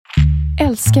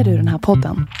Älskar du den här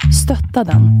podden?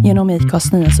 Stötta den genom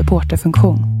IKAs nya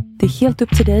supporterfunktion. Det är helt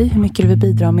upp till dig hur mycket du vill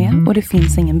bidra med och det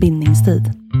finns ingen bindningstid.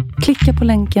 Klicka på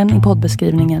länken i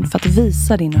poddbeskrivningen för att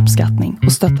visa din uppskattning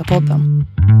och stötta podden.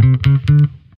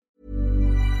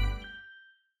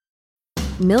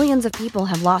 Millions of people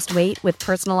have lost weight with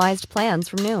personalized plans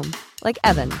from Noom. Like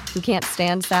Evan, who can't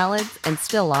stand salads and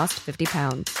still lost 50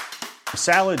 pounds.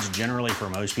 Salads generally for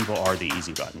most people are the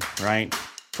easy button, right?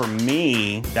 For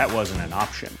me, that wasn't an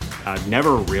option. I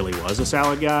never really was a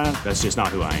salad guy. That's just not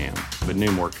who I am. But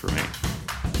Noom worked for me.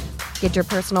 Get your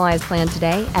personalized plan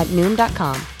today at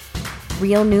Noom.com.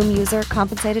 Real Noom user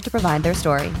compensated to provide their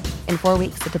story. In 4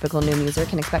 weeks, the typical Noom user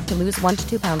can expect to lose 1 to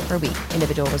 2 pounds per week.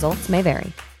 Individual results may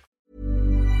vary.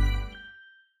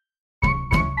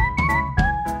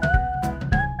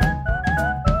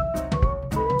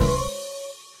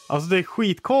 Alltså det är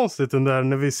skitkonstigt den där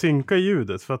när vi synkar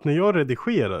ljudet. För att när jag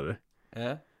redigerar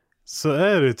det så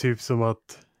är det typ som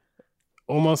att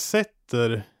om man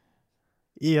sätter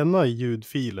ena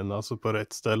ljudfilen alltså på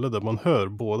rätt ställe där man hör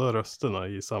båda rösterna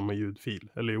i samma ljudfil.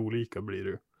 Eller i olika blir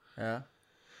det.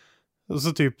 Och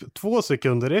så typ 2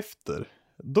 sekunder efter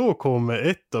då kommer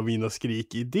ett av mina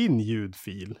skrik i din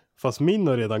ljudfil. Fast min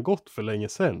har redan gått för länge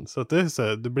sedan. Så att det är så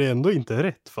här, det blir ändå inte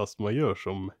rätt fast man gör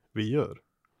som vi gör.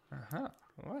 Aha.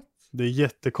 What? Det är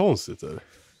jättekonstigt där.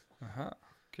 Aha,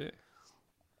 okej.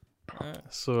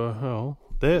 Så ja,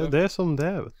 det är som det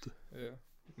är, vet du. Ja.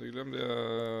 Nu glömde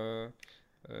jag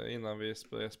innan vi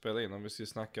spelade in om vi ska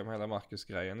snacka om hela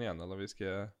Marcus-grejen igen. Eller vi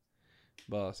ska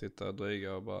bara sitta och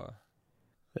dryga och bara...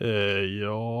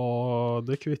 Ja,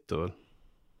 det kvittar väl.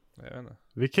 Jag vet inte.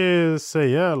 Vi kan ju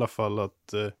säga i alla fall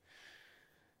att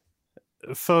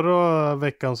förra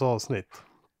veckans avsnitt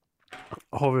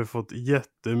har vi fått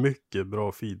jättemycket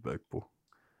bra feedback på.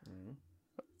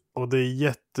 Och det är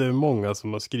jättemånga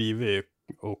som har skrivit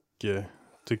och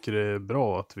tycker det är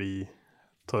bra att vi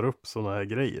tar upp såna här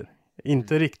grejer.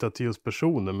 Inte riktat till just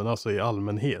personer men alltså i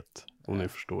allmänhet, om ni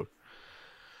förstår.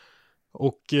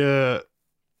 Och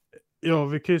ja,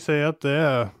 vi kan ju säga att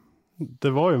det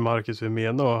var ju Marcus vi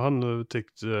menade och han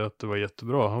tyckte att det var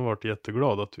jättebra. Han var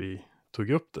jätteglad att vi tog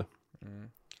upp det.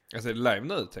 Alltså är det live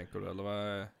nu tänker du eller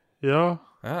vad? Ja.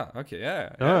 Ja, okej,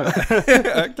 ja.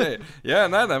 Okej. Ja,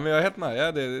 nej, men jag är helt med.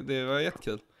 Ja, det var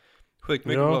jättekul. Sjukt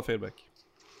mycket bra feedback.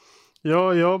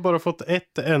 Ja, jag har bara fått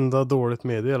ett enda dåligt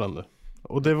meddelande.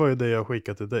 Och det var ju det jag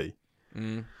skickade till dig.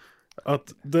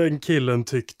 Att den killen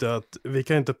tyckte att vi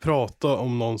kan inte prata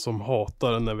om någon som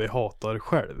hatar när vi hatar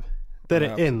själv. Det är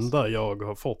det enda jag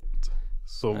har fått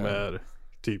som är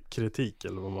typ kritik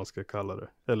eller vad man ska kalla det.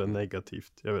 Eller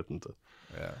negativt, jag vet inte.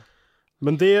 Ja.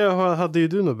 Men det hade ju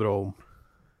du något bra om.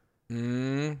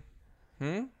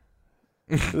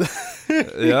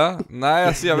 Ja, nej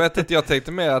alltså jag vet inte, jag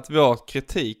tänkte mer att vår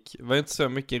kritik var inte så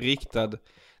mycket riktad.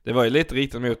 Det var ju lite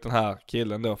riktat mot den här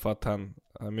killen då för att han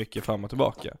är mycket fram och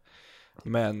tillbaka.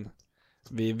 Men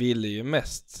vi ville ju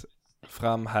mest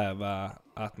framhäva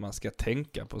att man ska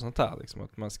tänka på sånt här liksom,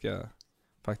 att man ska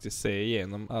faktiskt se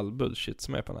igenom all bullshit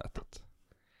som är på nätet.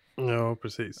 Ja,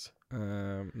 precis.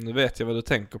 Nu vet jag vad du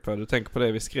tänker på. Du tänker på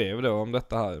det vi skrev då om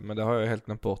detta här, men det har jag helt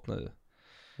glömt bort nu.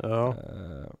 Ja.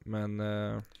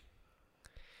 Nej,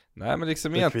 men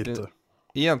liksom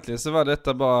egentligen så var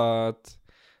detta bara att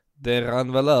det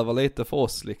rann väl över lite för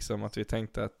oss liksom, att vi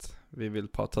tänkte att vi vill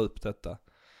ta upp detta.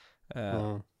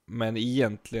 Men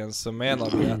egentligen så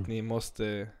menar vi att ni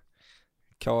måste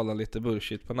kalla lite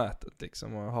bullshit på nätet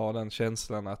liksom, och ha den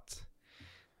känslan att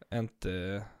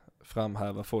inte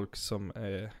framhäva folk som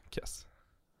är kass.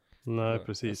 Nej,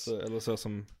 precis. Alltså, eller så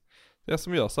som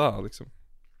gör så här liksom.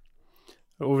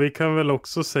 Och vi kan väl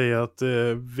också säga att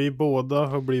vi båda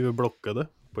har blivit blockade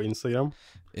på Instagram.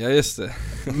 Ja, just det.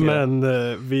 Men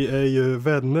vi är ju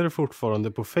vänner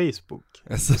fortfarande på Facebook.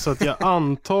 Alltså. Så att jag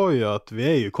antar ju att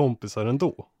vi är ju kompisar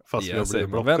ändå. Fast vi har blivit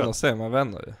blockade. Vänner ser man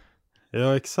vänner ju.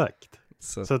 Ja, exakt.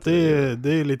 Så att det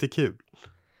är lite kul.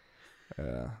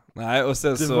 Nej, och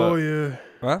sen det så... var ju...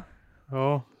 Va?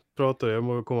 Ja, prata jag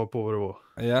må komma på vad det var.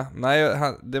 Ja, nej,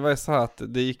 det var ju så här att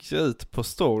det gick ut på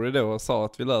story då och sa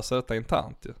att vi löser detta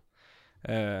internt ju.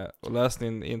 Och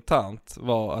lösningen internt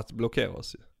var att blockera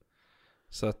oss ju.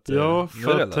 Så att, ja,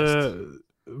 för att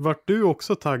vart du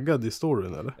också taggad i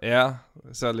storyn eller? Ja,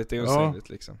 så lite osynligt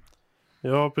liksom.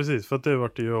 Ja, precis, för att det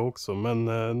vart det jag också. Men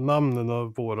namnen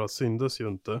av våra syndes ju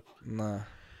inte. Nej.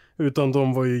 Utan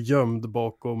de var ju gömd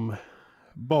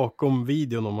bakom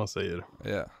videon om man säger.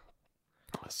 Ja.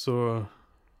 Så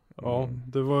ja,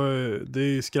 det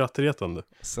är ju skrattretande.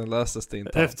 Sen löses det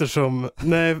inte. Eftersom,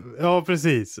 ja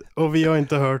precis. Och vi har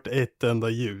inte hört ett enda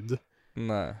ljud.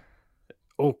 Nej.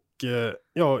 Och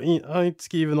han har inte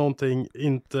skrivit någonting,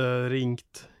 inte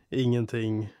ringt,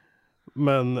 ingenting.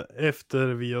 Men efter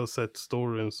vi har sett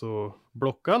storyn så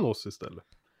blockade han oss istället.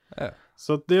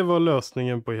 Så att det var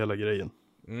lösningen på hela grejen.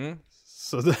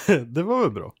 Så det var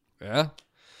väl bra. Ja.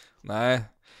 Nej.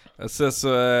 Så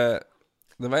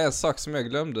det var en sak som jag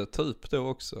glömde ta upp då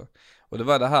också. Och det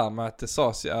var det här med att det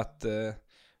sades att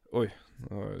oj,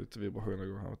 nu har jag lite vibrationer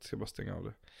igång här. Jag ska bara stänga av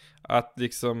det. Att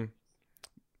liksom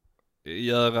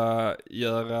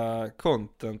göra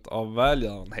content av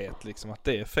välgörenhet liksom, att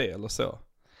det är fel och så.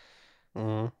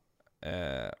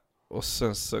 Och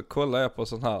sen så kollar jag på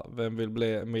sån här, vem vill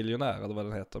bli miljonär eller vad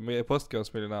den heter,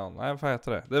 Postkodmiljonären. Nej, vad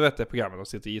heter det? Det vet jag programmet, de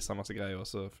sitter och gissar massa grejer och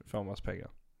så får man massa pengar.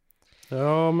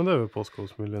 Ja, men det är väl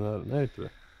Postkodmiljonären, nej inte det?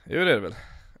 Jo, det är det väl.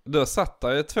 Då satt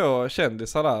där ju 2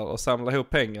 kändisar där och samlade ihop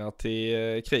pengar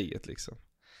till kriget liksom.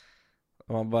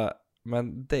 Och man bara,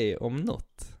 men det om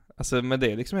något. Alltså, men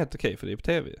det är liksom helt okej för det är på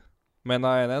tv. Men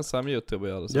när en ensam YouTuber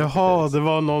gör det så. Jaha, det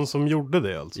var någon som gjorde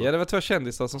det alltså? Ja, det var 2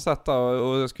 kändisar som satt där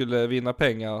och skulle vinna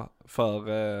pengar för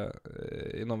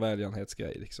i någon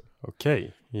välgörenhetsgrej liksom.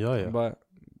 Okej, ja. Bara,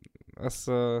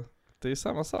 alltså, det är ju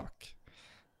samma sak.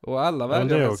 Och alla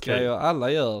välgörenhetsgrejer,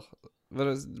 alla gör,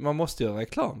 man måste göra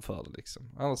reklam för det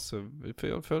liksom. Annars så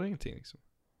får det ingenting liksom.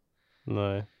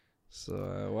 Nej. Så,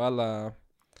 och alla,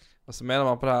 alltså menar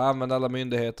man på det här, använder alla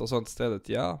myndigheter och sånt istället,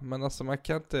 ja. Men alltså man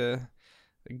kan inte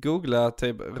googla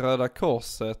typ Röda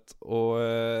Korset och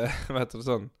vad heter det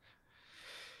sån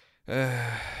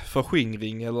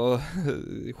förskingring eller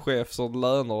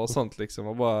chefslöner och sånt liksom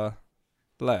och bara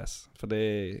läs, för det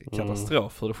är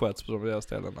katastrof hur det sköts på de där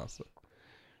ställena alltså.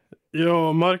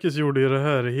 Ja, Marcus gjorde ju det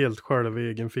här helt själv i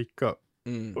egen ficka.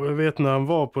 Och jag vet när han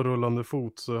var på rullande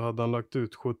fot så hade han lagt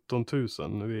ut 17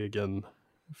 000 i egen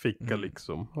ficka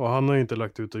liksom. Och han har ju inte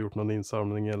lagt ut och gjort någon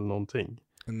insamling eller någonting.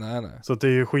 Nej. Så det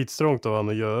är ju skitstrångt av han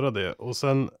att göra det. Och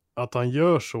sen att han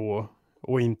gör så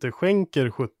och inte skänker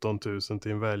 17 000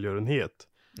 till en välgörenhet.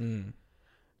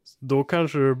 Då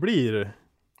kanske det blir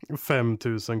 5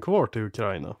 000 kvar till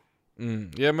Ukraina.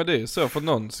 Ja, men det är ju så, för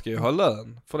någon ska ju ha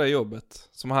lön för det jobbet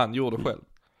som han gjorde själv.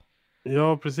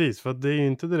 Ja, precis. För det är ju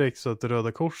inte direkt så att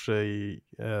Röda Korset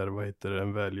är vad heter det,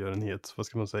 en välgörenhet. Vad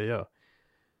ska man säga?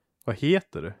 Vad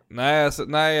heter det?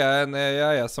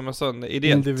 Nej, som en sån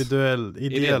ideellt.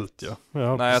 Ideellt, ja.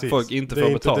 Nej, precis. att folk inte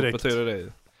får betalt betyder det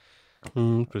ju.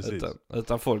 Precis.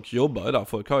 Utan folk jobbar ju där,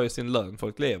 folk har ju sin lön,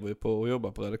 folk lever ju på att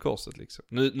jobba på Röda Korset liksom.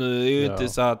 Nu är ju inte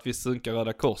så att vi sunkar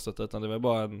Röda Korset, utan det var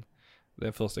bara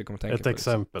det första jag kommer tänka på. Ett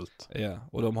exempel. Liksom. Ja,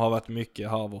 och de har varit mycket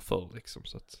harvor förr liksom,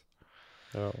 så att.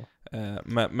 Ja.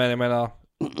 Men jag menar,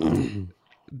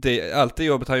 allt det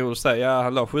jobbet han gjorde säga,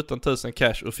 han la 17 000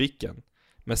 cash ur fickan.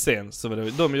 Men sen så var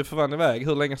det, de ju försvann iväg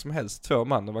hur länge som helst, 2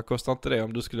 man. Och vad kostar inte det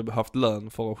om du skulle haft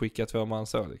lön för att skicka 2 man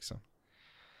så liksom?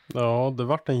 Ja, det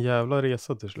vart en jävla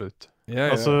resa till slut.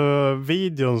 Ja. Alltså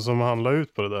videon som han la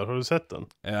ut på det där, har du sett den?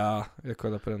 Ja, jag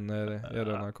kollade på den när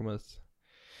den kom ut.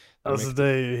 Alltså det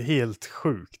är ju helt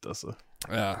sjukt alltså.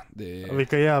 Ja, det är...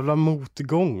 Vilka jävla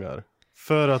motgångar.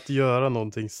 För att göra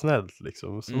någonting snällt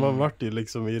liksom. Så man vart ju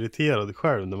liksom irriterad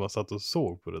själv när man satt och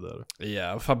såg på det där.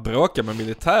 Ja, fan bråka med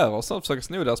militärer och så försöka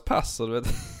sno deras pass och du vet.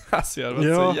 Alltså jag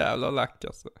var så jävla lack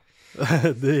alltså.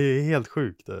 Det är helt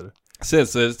sjukt där. Sen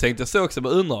så tänkte jag så också,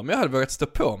 bara undra om jag hade vågat stå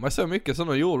på mig så mycket som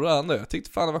de gjorde där ändå. Jag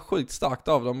tyckte fan det var sjukt starkt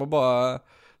av dem att bara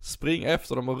springa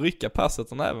efter dem och rycka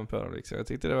passet och näven på dem liksom. Jag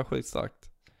tyckte det var sjukt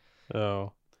starkt.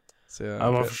 Ja.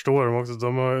 Man förstår dem också.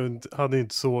 De hade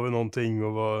inte sovit någonting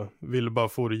och ville bara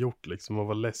få det gjort liksom. Och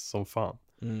var less som fan.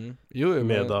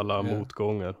 Med alla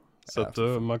motgångar. Så att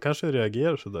man kanske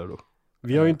reagerar så där då.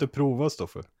 Vi har ju inte provat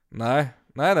Stoffer. Nej,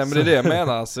 men det är det jag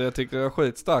menar. Alltså, jag tycker det var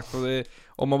skitstarkt. Och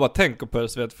om man bara tänker på det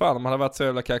så vet fan om man hade varit så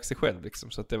jävla kaxig själv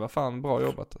liksom. Så att det var fan bra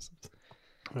jobbat alltså.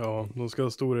 Ja, de ska ha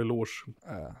stor eloge.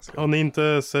 Har ni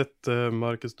inte sett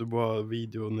Marcus Dubois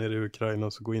video nere i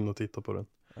Ukraina så gå in och titta på den.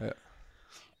 Ja.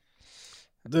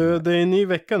 Det är en ny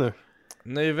vecka nu.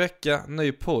 Ny vecka,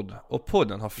 ny podd. Och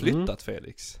podden har flyttat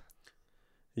Felix.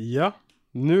 Ja,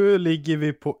 nu ligger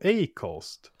vi på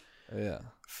Acast. Ja.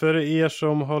 För er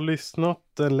som har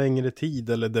lyssnat en längre tid,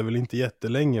 eller det är väl inte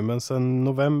jättelänge, men sen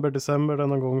november, december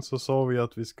denna gång så sa vi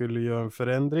att vi skulle göra en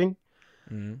förändring.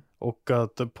 Och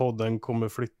att podden kommer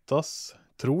flyttas.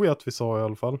 Tror jag att vi sa i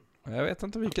alla fall. Jag vet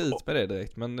inte om vi gick ut med det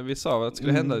direkt, men vi sa att det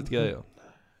skulle hända lite grejer.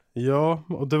 Ja,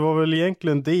 och det var väl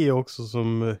egentligen det också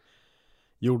som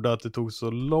gjorde att det tog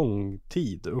så lång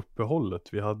tid uppehållet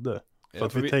vi hade. För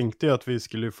att vi tänkte ju att vi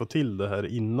skulle få till det här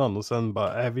innan och sen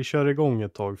bara, vi kör igång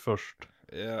ett tag först.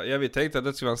 Ja, vi tänkte att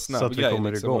det skulle vara en snabb grej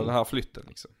liksom, den här flytten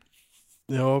liksom.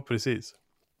 Ja, precis.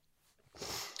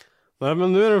 Nej,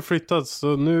 men nu är den flyttad,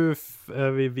 så nu är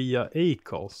vi via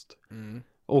Acast.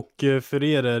 Och för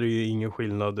er är det ju ingen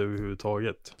skillnad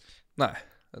överhuvudtaget. Nej,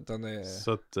 utan det är...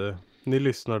 Så att ni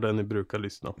lyssnar där ni brukar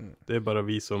lyssna. Det är bara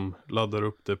vi som laddar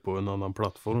upp det på en annan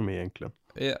plattform egentligen.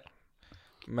 Ja.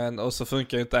 Men, och så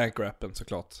funkar ju inte Anchor-appen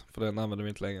såklart, för den använder vi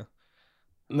inte längre.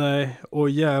 Nej, och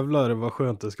jävlar vad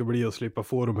skönt det ska bli att slippa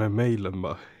få de här mejlen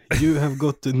bara. You have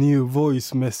got a new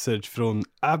voice message från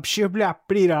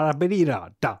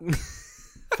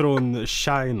från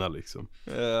China liksom.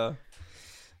 Ja.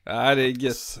 Nej, det är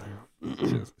gött.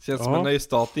 Känns som en ny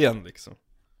start igen liksom.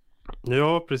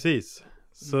 Ja, precis.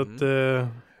 Så att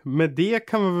med det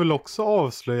kan vi väl också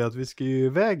avslöja att vi ska ju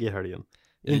iväg i helgen.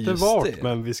 Ja, inte vart,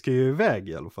 men vi ska ju iväg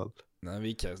i alla fall. Nej,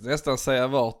 vi kan nästan säga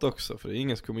vart också, för det är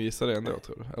ingen som kommer gissa det ändå,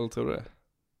 tror du? Eller tror du det?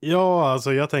 Ja,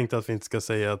 alltså jag tänkte att vi inte ska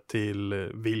säga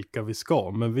till vilka vi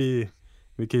ska, men vi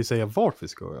kan ju säga vart vi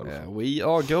ska i alla fall. We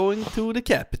are going to the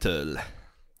capital.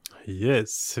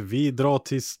 Yes, vi drar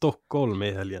till Stockholm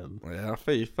i helgen. Ja,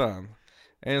 fy fan.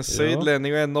 En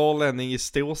sydlänning och en norrlänning i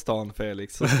storstan,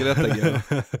 Felix. Så ska detta gå.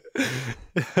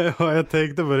 Ja, jag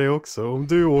tänkte på det också. Om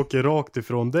du åker rakt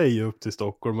ifrån dig upp till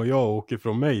Stockholm och jag åker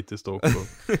från mig till Stockholm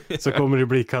så kommer det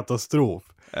bli katastrof.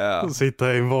 Ja.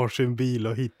 Sitta i en varsin bil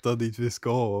och hitta dit vi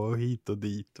ska och hit och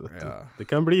dit. Ja. Det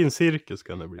kan bli en cirkus,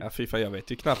 kan det bli. Ja, fy fan, jag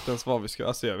vet ju knappt ens var vi ska.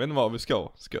 Alltså jag vet inte var vi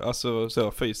ska. Alltså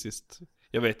så fysiskt.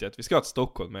 Jag vet ju att vi ska till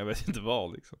Stockholm, men jag vet inte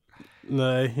var liksom.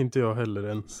 Nej, inte jag heller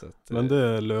än. Men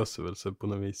det löser väl sig på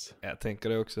något vis. Jag tänker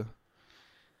det också.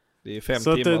 Det är 5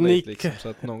 så timmar dit liksom, så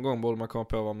att någon gång borde man komma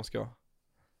på vad man ska.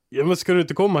 Ja, men ska du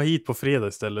inte komma hit på fredag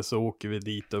istället så åker vi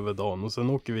dit över dagen. Och sen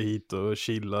åker vi hit och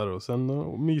chillar och sen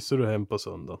myser du hem på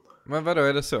söndagen. Men vadå,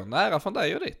 är det så nära från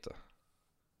dig och dit då?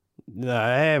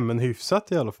 Nej, men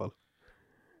hyfsat i alla fall.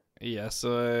 Ja, så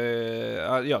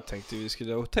jag tänkte vi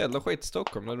skulle hotell och skit i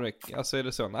Stockholm. Alltså är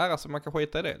det så nära så man kan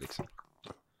skita i det liksom?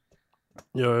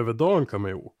 Ja, över dagen kan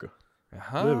man ju åka.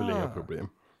 Jaha. Det är väl inga problem.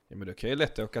 Ja, men då kan ju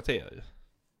lätt åka till ju.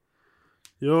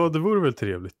 Ja, det vore väl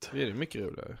trevligt. Det är mycket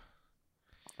roligare.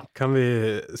 Kan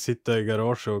vi sitta i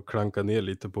garage och klanka ner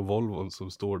lite på Volvon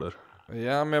som står där?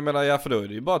 Ja, men jag menar, för då är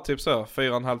det ju bara typ så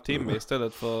 4,5 timme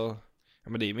istället för... Ja,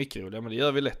 men det är mycket roligare, men det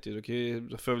gör vi lätt ju.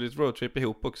 Då får vi lite roadtrip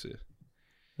ihop också ju.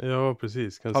 Ja,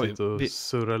 precis. Kan sitta och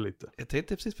surra lite. Jag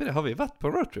tänkte precis på det. Har vi varit på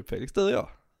en roadtrip, Felix, du och jag?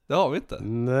 Det har vi inte.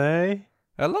 Nej.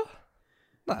 Eller?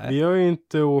 Nej. Vi har ju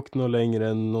inte åkt något längre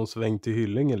än någon sväng till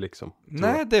Hyllingen liksom.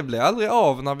 Nej, det blev aldrig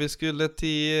av när vi skulle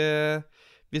till...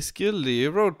 Vi skulle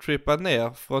ju roadtrippa ner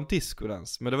från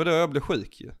diskodans. Men det var då jag blev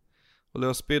sjuk ju. Och låg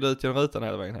och spydde ut genom rutan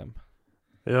hela vägen hem.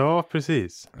 Ja,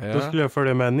 precis. Ja. Då skulle jag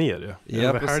följa med ner ja.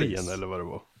 Över precis. helgen eller vad det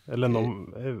var. Eller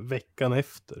någon veckan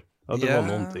efter. Ja, det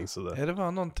var någonting sådär. Ja, det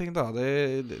var någonting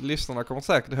där. Lyssnarna kommer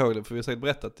säkert ihåg det, för vi har säkert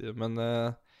berättat det. Men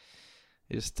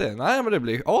just det. Nej, men det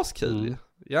blir askul.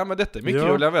 Ja, men detta är mycket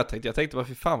roligare än vad jag tänkte. Jag tänkte bara,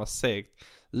 fy fan vad segt.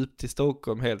 Upp till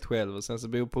Stockholm helt själv. Och sen så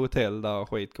bo på hotell där och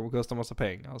skit. Kommer kosta massa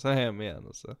pengar. Och sen hem igen.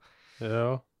 Och så.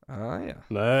 Ja. Ah, ja.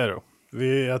 Nej då.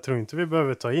 Jag tror inte vi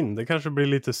behöver ta in. Det kanske blir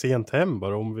lite sent hem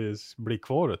bara om vi blir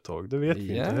kvar ett tag. Det vet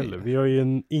vi inte heller. Vi har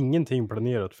ju ingenting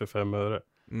planerat för 5 öre.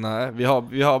 Nej,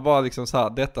 vi har bara liksom så här,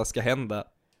 detta ska hända.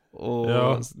 Och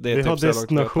det är vi typ har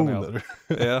destinationer.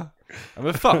 Ja,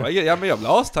 men fan, men jag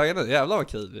blir astaggad nu. Jävlar vad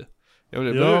kul.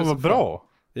 Vad bra.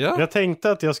 Ja. Jag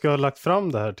tänkte att jag skulle ha lagt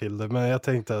fram det här till dig, men jag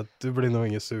tänkte att du blir nog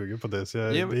ingen sugen på det, så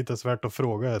det är inte svärt att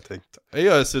fråga, jag tänkte.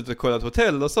 Jag har suttit och kollat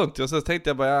hotell och sånt, och så tänkte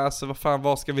jag bara, alltså vad fan,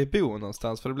 var ska vi bo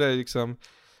någonstans? För det blev liksom,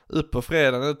 upp på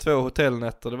fredagen, 2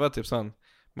 hotellnätter, det var typ sån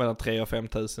mellan 3 och 5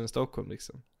 tusen i Stockholm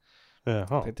liksom.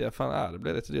 Jaha. Tänkte jag, fan, det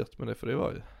blev lite dyrt, men det får det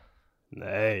vara ju.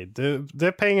 Nej,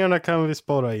 det pengarna kan vi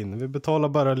spara in. Vi betalar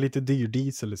bara lite dyr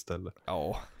diesel istället.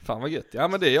 Ja, fan vad gött. Ja,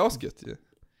 men det är asgött ju.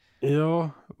 Ja,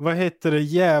 vad heter det?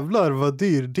 Jävlar vad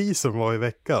dyr diesel var i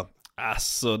veckan.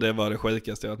 Alltså, det var det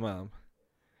sjukaste jag varit med om.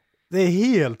 Det är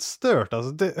helt stört.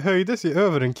 Alltså, det höjdes ju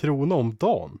över 1 krona om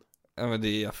dagen. Ja,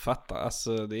 men jag fattar.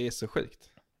 Alltså, det är så sjukt.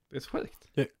 Det är så sjukt.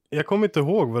 Jag kommer inte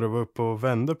ihåg vad det var uppe och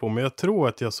vände på, men jag tror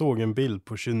att jag såg en bild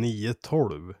på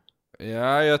 29,12.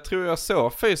 Ja, jag tror jag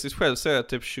såg fysiskt själv, så är jag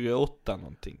typ 28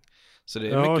 någonting. Så det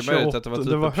är mycket 28, möjligt att det var typ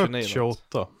det var på 29. högt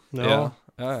 28. Ja.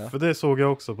 För det såg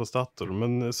jag också på Statoil.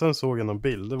 Men sen såg jag någon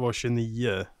bild, det var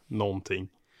 29 någonting.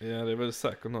 Ja, det är väl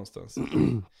säkert någonstans.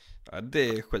 Ja, det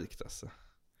är sjukt alltså.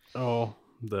 Ja,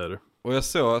 det är det. Och jag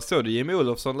såg du Jimmy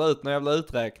Olofsson la ut en jävla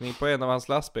uträkning på en av hans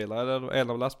lastbilar, eller en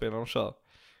av lastbilarna de kör.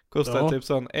 Kostar typ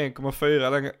sån 1,4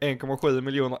 eller 1,7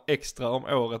 miljoner extra om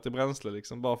året i bränsle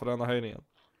liksom, bara för denna höjningen.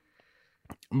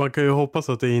 Man kan ju hoppas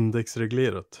att det är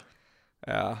indexreglerat.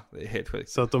 Ja, det är helt sjukt.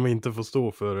 Så att de inte får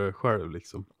stå för det själv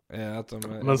liksom. Ja,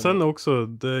 Men sen också,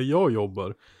 där jag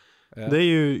jobbar, Ja. Det är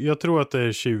ju, jag tror att det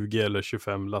är 20 eller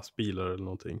 25 lastbilar eller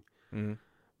någonting.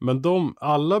 Men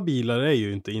alla bilar är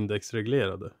ju inte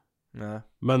indexreglerade. Nej.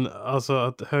 Men alltså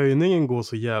att höjningen går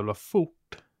så jävla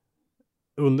fort.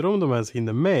 Undrar om de ens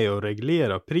hinner med att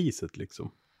reglera priset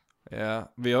liksom.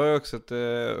 Ja, vi har ju också ett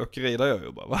åkeri där jag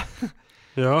jobbar, va?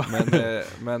 Ja.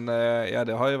 Men ja,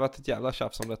 det har ju varit ett jävla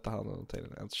tjafs om detta här under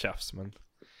tiden. Inte tjafs, men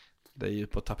det är ju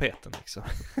på tapeten liksom.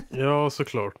 Ja,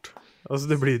 såklart. Alltså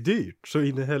det blir dyrt, så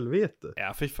in i helvete.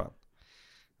 Ja, fy fan.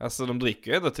 Alltså de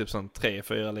dricker ju ändå typ sån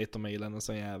 3-4 liter milen en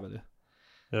sån jävel.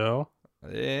 Ja.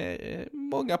 Det är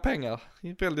många pengar,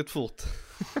 väldigt fort.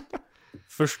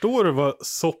 Förstår du vad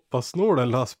soppasnål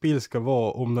en lastbil ska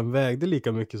vara om den vägde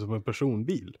lika mycket som en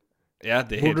personbil? Ja,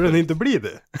 det är borde den inte bli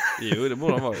det? Jo, det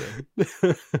borde den vara ju.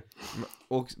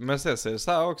 Men sen så är det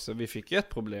så här också, vi fick ett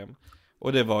problem.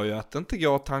 Och det var ju att det inte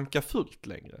går att tanka fullt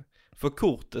längre. För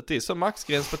kortet, det är så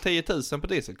maxgräns på 10 000 på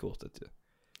dieselkortet ju.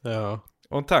 Ja.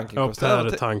 Och en tanking kostar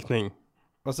per tankning.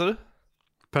 Vad sa du?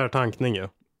 Per tankning, ja.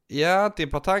 Ja, antingen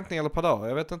per tankning eller per dag,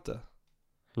 jag vet inte.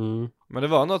 Men det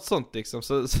var något sånt liksom,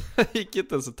 så gick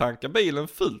inte ens att tanka bilen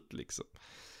fullt liksom.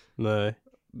 Nej.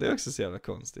 Det är också så jävla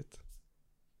konstigt.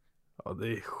 Ja, det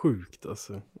är sjukt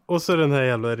alltså. Och så den här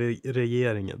jävla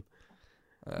regeringen.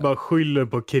 Bara skyller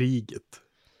på kriget.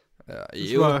 Ja,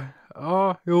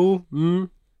 jo.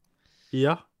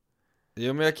 Ja.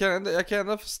 Jo, men jag kan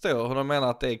ändå förstå hur de menar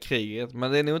att det är kriget.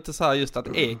 Men det är nog inte så här just att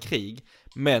det är krig.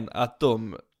 Men att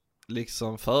de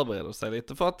liksom förbereder sig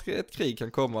lite för att ett krig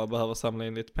kan komma och behöva samla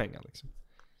in lite pengar liksom.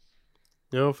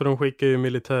 Ja, för de skickar ju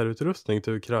militärutrustning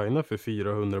till Ukraina för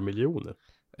 400 miljoner.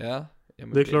 Ja.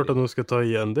 Det är klart att de ska ta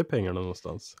igen de pengarna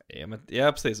någonstans.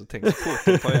 Ja, precis. Och tänk så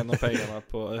fort att ta igen de pengarna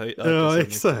på ja,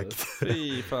 exakt.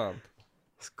 Fy fan.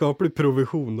 Skaplig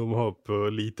provision de har på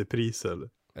lite pris eller.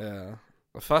 Ja.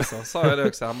 Och farsan sa jag det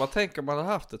också. Han bara, tänk om man hade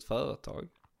haft ett företag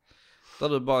där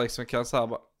du bara liksom kan säga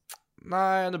bara,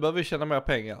 nej, nu behöver vi tjäna mer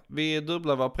pengar. Vi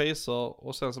dubblar våra priser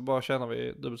och sen så bara tjänar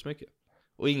vi dubbelt så mycket.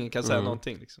 Och ingen kan säga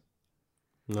någonting liksom.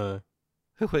 Nej.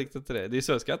 Hur skikt inte det? Det är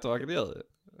så Skatteverket gör.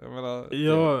 Jag menar,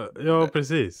 ja,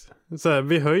 precis. Så här,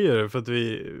 vi höjer det för att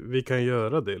vi kan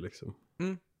göra det liksom.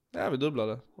 Ja, vi dubblar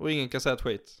det. Och ingen kan säga ett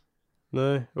skit.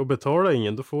 Nej, och betala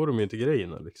ingen, då får de ju inte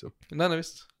grejerna liksom. Nej,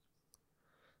 visst.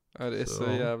 Ja, det är så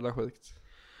jävla sjukt.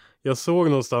 Jag såg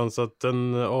någonstans att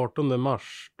den 18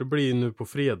 mars, det blir nu på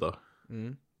fredag.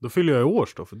 Då fyller jag år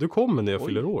då, för du kommer när jag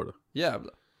fyller år då.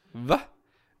 Jävlar. Va?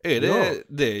 Är det,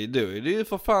 då är det ju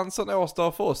för fan sån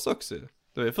årsdag för oss också.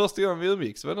 Det är första gången vi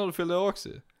umgicks, var när du fyllde år också.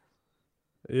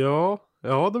 Ja,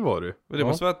 det var det. Men det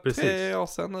måste vara 3 år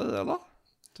sedan nu, eller?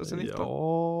 2019?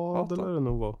 Ja, det lär det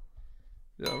nog vara.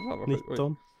 Jävlar,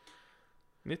 19.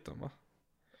 19, va?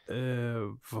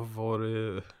 Vad var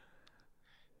det?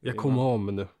 Jag kommer av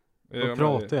mig nu. Vad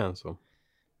pratar jag ens om?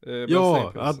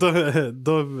 Ja, att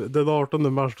den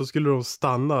 18 mars då skulle de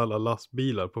stanna alla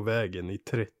lastbilar på vägen i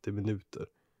 30 minuter.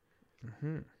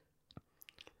 Men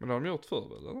det har de gjort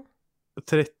förr, eller?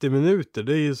 30 minuter,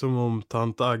 det är ju som om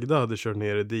tant Agda hade kört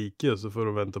ner i diket så får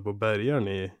de vänta på bärgaren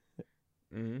i...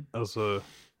 Alltså...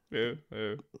 Jo,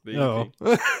 det är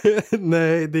ingenting.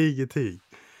 Nej, det är ingenting.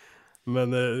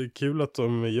 Men kul att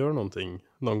de gör någonting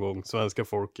någon gång, svenska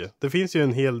folket. Det finns ju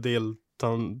en hel del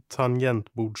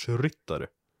tangentbordsryttare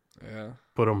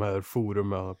på de här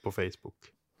forumen på Facebook.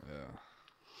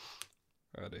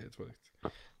 Ja, det är helt sjukt.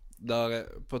 Där,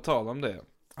 på tal om det,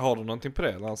 har du någonting på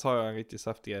det? Annars har jag en riktigt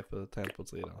saftig grej på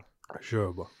tangentbordsridare.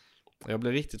 Kör bara. Jag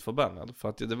blev riktigt förbannad för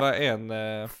att det var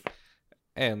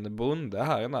en bonde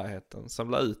här i närheten som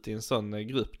la ut i en sån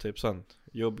grupp, typ sån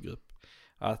jobbgrupp,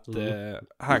 att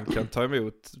han kan ta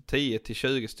emot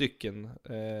 10-20 stycken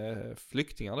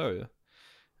flyktingar då ju.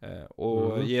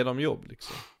 Och ge dem jobb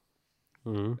liksom.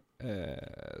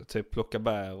 Typ plocka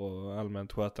bär och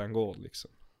allmänt sköta en gård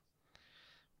liksom.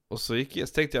 Och så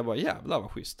tänkte jag bara, jävlar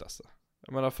vad schysst alltså.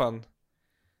 Jag menar fan,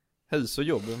 hus och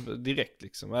jobb direkt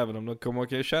liksom. Även om de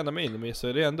kommer att tjäna minimum så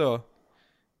är det ändå,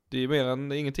 det är mer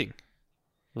än ingenting.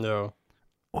 Ja.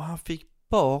 Och han fick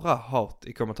bara hat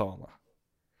i kommentarerna.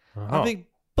 Aha. Han fick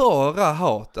bara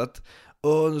hat att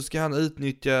nu ska han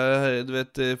utnyttja, du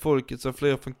vet, folket som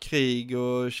flyr från krig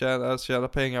och tjäna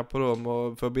pengar på dem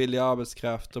och få billig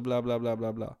arbetskraft och bla bla bla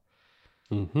bla bla.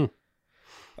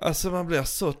 Alltså man blir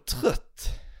så trött.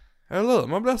 Eller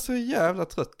man blir så jävla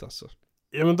trött alltså.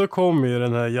 Ja, men då kommer ju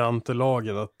den här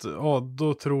jantelagen att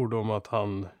då tror de att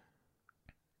han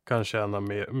kan tjäna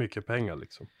mycket pengar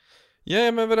liksom.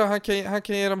 Ja, men vadå, han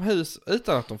kan ge dem hus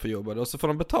utan att de får jobba och så får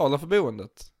de betala för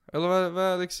boendet. Eller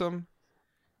vad liksom...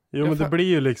 Jo, men det blir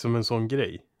ju liksom en sån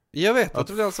grej. Jag vet att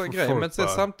det blir en sån grej, men sen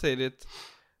samtidigt...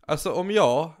 Alltså om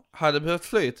jag hade behövt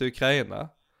fly till Ukraina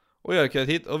Och vi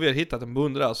hade hittat en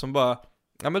bonde där som bara,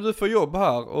 ja men du får jobb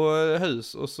här och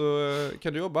hus och så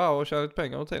kan du jobba här och tjäna lite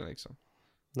pengar åt tiden liksom.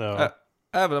 Ja.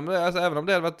 Även om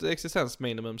det hade varit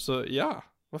existensminimum så ja,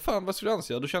 vad skulle du annars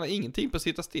göra? Du tjänar ingenting på att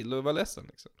sitta still och vara ledsen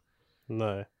liksom.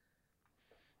 Nej.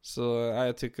 Så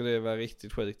jag tycker det var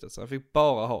riktigt sjukt alltså. Han fick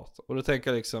bara hat. Och då tänker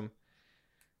jag liksom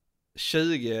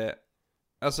 20,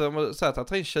 alltså om man säger att han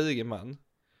tar in 20 man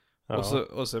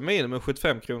och så minimum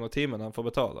 75 kronor i timmen han får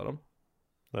betala dem.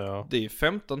 Ja. Det är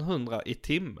 1500 i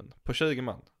timmen på 20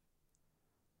 man.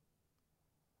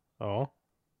 Ja.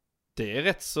 Det är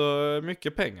rätt så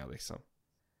mycket pengar liksom.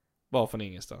 Bara från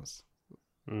ingenstans.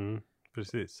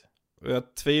 Precis. Och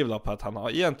jag tvivlar på att han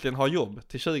egentligen har jobb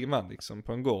till 20 man liksom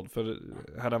på en gård. För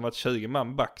hade han varit 20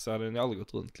 man back så hade den aldrig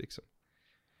gått runt liksom.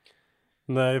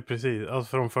 Nej, precis. Alltså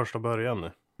från första början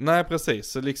nu. Nej, precis.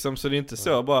 Så, liksom, så det är inte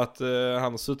så bara att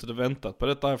han har suttit och väntat på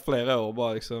detta i flera år.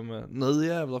 Bara liksom, nu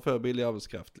jävlar får jag billig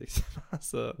arbetskraft liksom.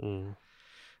 Alltså,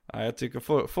 jag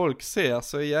tycker folk ser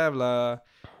så jävla...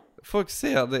 Folk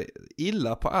ser det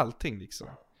illa på allting liksom.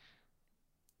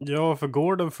 Ja, för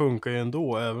gården funkar ju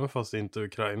ändå, även fast inte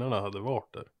ukrainarna hade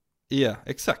varit där. Ja,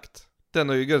 exakt. Den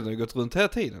har ju gått runt hela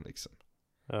tiden liksom.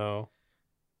 Ja.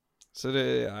 Så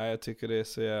jag tycker det är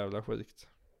så jävla sjukt.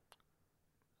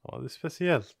 Ja, det är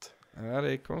speciellt. Ja,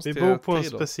 det är konstigt. Vi bor på en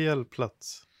speciell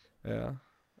plats. Ja,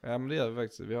 men det gör vi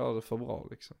faktiskt. Vi har det för bra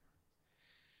liksom.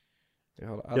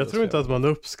 Jag tror inte att man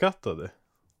uppskattar det.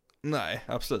 Nej,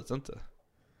 absolut inte.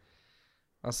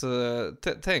 Alltså,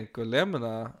 tänk att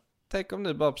lämna... Tänk om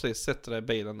du bara precis sätter dig i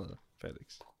bilen nu,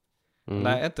 Felix.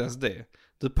 Nej, inte ens det.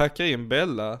 Du packar in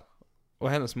Bella och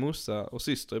hennes morsa och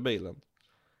syster i bilen.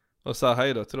 Och säger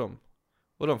hej då till dem.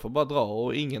 Och de får bara dra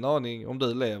och ingen aning om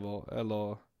du lever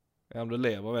eller... om du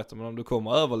lever vet du, men om du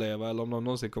kommer att överleva eller om de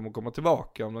någonsin kommer komma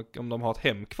tillbaka. Om de har ett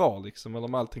hem kvar liksom, eller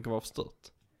om allting kommer vara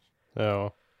förstört.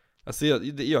 Ja. Alltså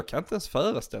jag kan inte ens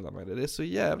föreställa mig det. Det är så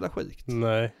jävla sjukt.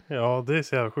 Nej, ja det är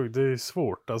så jävla sjukt. Det är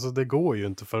svårt. Alltså det går ju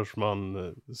inte förrän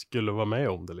man skulle vara med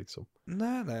om det liksom.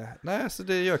 Nej, alltså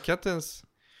jag kan inte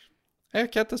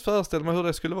ens föreställa mig hur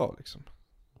det skulle vara liksom.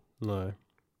 Nej.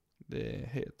 Det är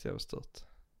helt jävla stört.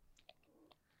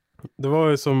 Det var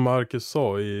ju som Marcus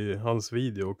sa i hans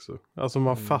video också. Alltså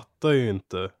man fattar ju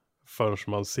inte förrän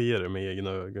man ser det med egna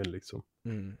ögon liksom.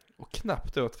 Och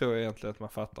knappt då tror jag egentligen att man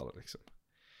fattar det liksom.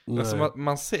 Alltså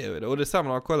man ser ju det. Och det är samma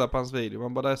när man kollar på hans video.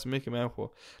 Man bara, det är så mycket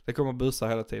människor. Det kommer bussar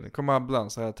hela tiden. Det kommer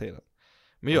ambulanser hela tiden.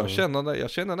 Men jag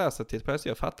känner när jag sätter till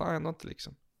jag fattar ändå inte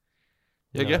liksom.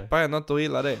 Jag greppar ändå inte hur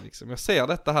illa det är liksom. Jag ser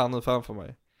detta här nu framför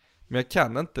mig. Men jag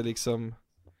kan inte liksom...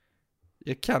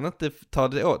 Jag kan inte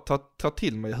ta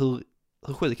till mig hur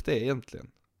sjukt det är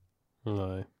egentligen.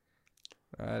 Nej,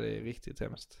 det är riktigt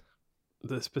hemskt.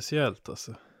 Det är speciellt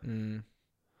alltså.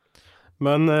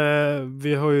 Men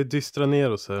vi har ju dystrat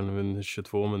ner oss här nu i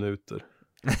 22 minuter.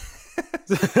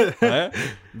 Nej,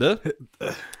 du.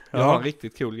 Jag har en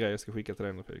riktigt cool grej jag ska skicka till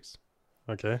dig nu, Felix.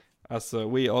 Okej. Alltså,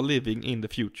 we are living in the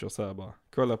future, så här bara.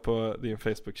 Kolla på din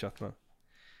Facebook-chatt nu.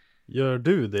 Gör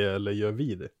du det eller gör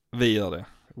vi det? Vi gör det.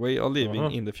 We are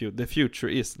living in the future. The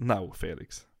future is now,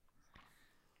 Felix.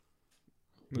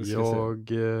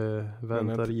 Jag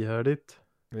väntar ihärdigt.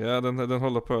 Ja, den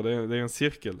håller på. Det är en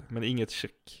cirkel, men inget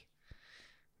check.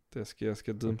 Jag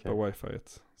ska dumpa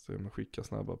wifi-et. Så jag skickar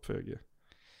snabbare på 4G.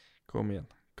 Kom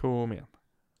igen.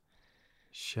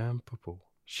 Kämpa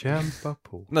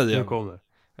på. Nu kommer det.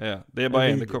 Ja, det är bara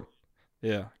en.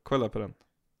 Ja, kolla på den.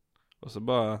 Och så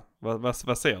bara,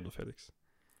 vad ser du, Felix?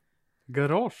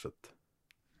 Garaget.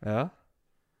 Ja.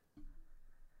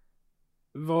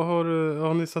 Vad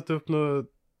har ni satt upp några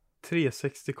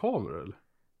 360-kameror eller?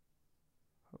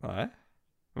 Nej.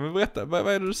 Men berätta, vad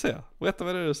är det du ser? Berätta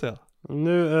vad är det du ser?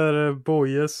 Nu är det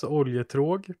Bojes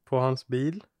oljetråg på hans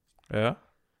bil. Ja.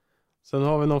 Sen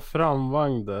har vi någon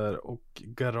framvagn där och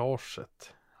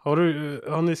garaget.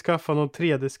 Har ni skaffat någon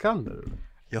 3D-skanner?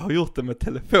 Jag har gjort det med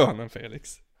telefonen,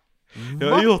 Felix.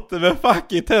 Jag har gjort det med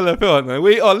fucking telefonen.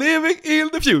 We are living in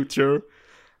the future.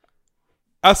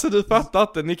 Alltså du fattar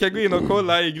inte. Ni kan gå in och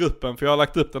kolla i gruppen, för jag har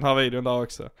lagt upp den här videon där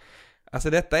också. Alltså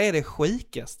detta är det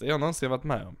sjukaste jag någonsin varit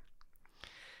med om.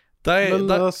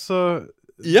 Alltså...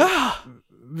 Ja!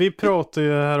 Vi pratade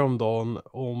ju häromdagen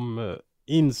om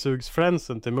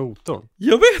insugsfränsen till motorn.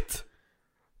 Jag vet!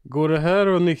 Går det här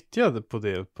att nyttja på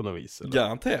det på något vis? Eller?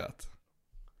 Garanterat.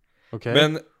 Okej.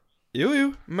 Men,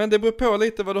 jo, men det beror på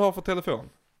lite vad du har för telefon.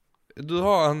 Du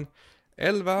har en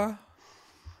 11...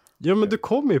 Ja, men du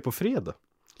kommer ju på fredag.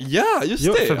 Ja, just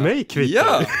det. För mig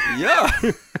kvittar. Ja.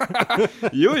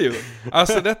 Jo.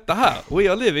 Alltså detta här.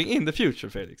 We are living in the future,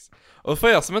 Felix. Och för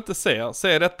er som inte ser, så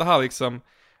är detta här liksom...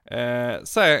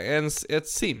 säg ett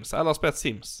Sims. Alla har spelat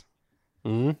Sims.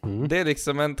 Det är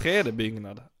liksom en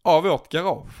 3D-byggnad av vårt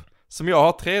garage som jag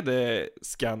har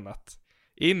 3D-skannat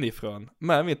inifrån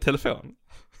med min telefon.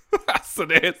 Alltså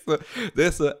det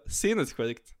är så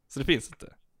sinnessjukt så det finns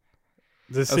inte.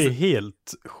 Det ser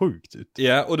helt sjukt ut.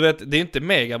 Ja, och du vet, det är inte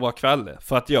mega bra kvalle.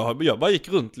 För att jag bara gick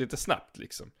runt lite snabbt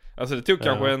liksom. Alltså det tog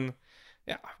kanske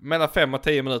mellan 5 och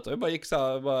 10 minuter. Jag bara gick så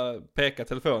här, bara pekade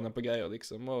telefonen på grejer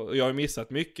liksom. Och jag har missat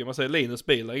mycket. Man säger Linus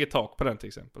bil, har inget tak på den till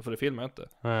exempel. För det filmar jag inte.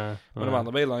 Men de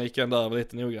andra bilarna gick jag ändå över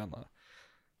lite noggrannare.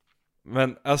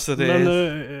 Men alltså det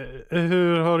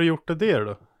hur har du gjort det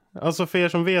då? Alltså för er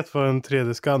som vet vad en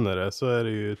 3D-skanner är, så är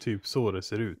det ju typ så det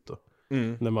ser ut då.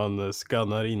 När man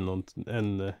skannar in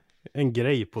en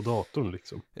grej på datorn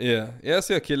liksom. Ja,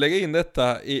 så jag kan lägga in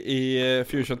detta i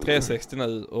Fusion 360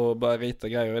 nu och bara rita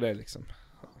grejer i det liksom.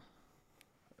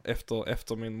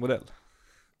 Efter min modell.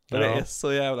 Ja. Det är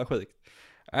så jävla sjukt.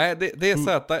 Nej, det är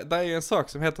så att det är en sak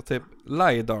som heter typ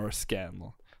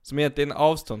LiDAR-scanner. Som egentligen är en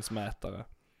avståndsmätare.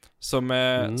 Som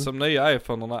nya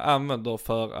iPhone'erna använder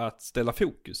för att ställa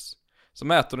fokus. Så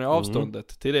mäter du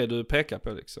avståndet till det du pekar på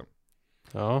liksom.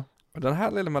 Ja. Och den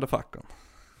här lilla motherfuckern,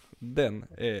 den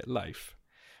är life.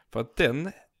 För att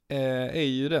den är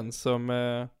ju den som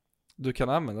du kan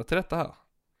använda till detta här.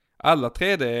 Alla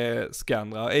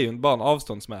 3D-skannrar är ju bara en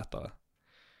avståndsmätare.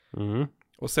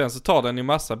 Och sen så tar den ju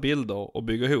massa bilder och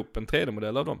bygger ihop en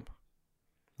 3D-modell av dem.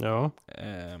 Ja.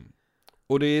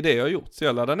 Och det är det jag har gjort. Så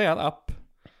jag laddar ner en app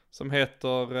som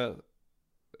heter...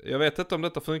 jag vet inte om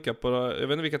detta funkar på... Jag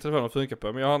vet inte vilka telefoner det funkar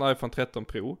på. Men jag har en iPhone 13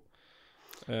 Pro.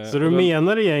 Så du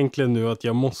menar egentligen nu att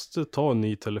jag måste ta en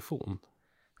ny telefon?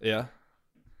 Ja.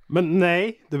 Men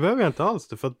nej, det behöver jag inte alls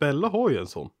det. För att Bella har ju en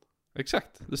sån.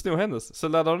 Exakt, du snor hennes. Så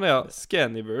laddar du ner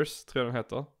Scaniverse, tror jag den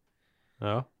heter.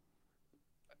 Ja.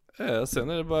 Sen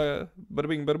är det bara bada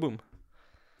bing bada boom.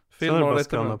 Sen är det bara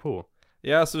skanna på.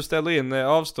 Ja, så du ställer in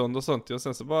avstånd och sånt. Och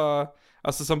sen så bara...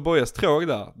 Alltså som Bojas tråg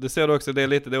där. Det ser du också, det är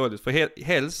lite dåligt. För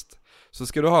helst så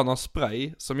ska du ha någon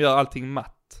spray som gör allting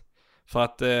matt. För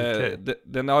att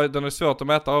den är svårt att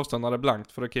mäta avstånd när det är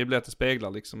blankt. För det kan ju bli att det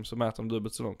speglar liksom. Så mäter de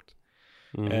dubbelt så långt.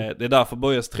 Det är därför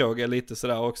Bojas tråg är lite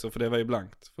sådär också. För det var ju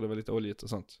blankt. För det var lite oljigt och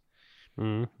sånt.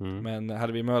 Men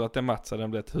hade vi målat den matt så hade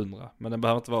den blivit 100. Men den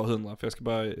behöver inte vara 100. För jag ska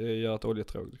bara göra ett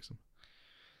oljetråg liksom.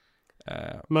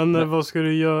 Men vad ska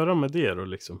du göra med det då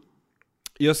liksom?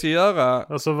 Jag ska göra...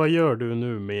 Alltså vad gör du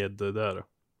nu med det där?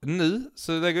 Nu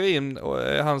så lägger jag in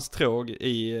hans tråg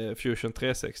i Fusion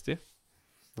 360.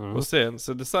 Och sen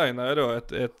så designar jag då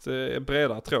ett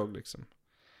bredare tråg liksom.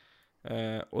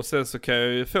 Och sen så kan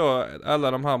jag ju få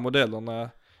alla de här modellerna.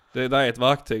 Det där är ett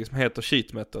verktyg som heter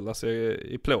sheet metal, alltså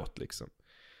i plåt liksom.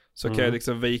 Så kan jag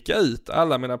liksom vika ut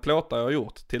alla mina plåtar jag har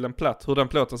gjort till en platt. Hur den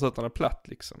plåten ser ut när den är platt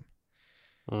liksom.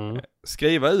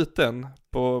 Skriva ut den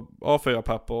på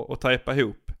A4-papper och tejpa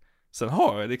ihop. Sen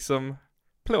har jag liksom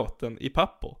plåten i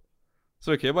papper.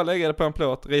 Så då kan jag bara lägga det på en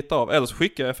plåt, rita av. Eller så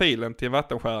skickar jag filen till en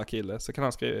vattenskärarkille. Så kan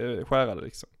han skära det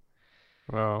liksom.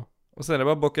 Ja. Och sen är det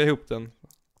bara att bocka ihop den.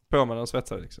 På med den och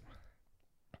svetsa det liksom.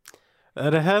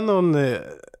 Är det här någon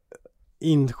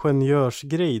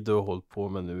ingenjörsgrej du har hållit på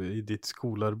med nu i ditt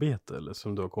skolarbete? Eller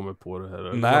som du har kommit på det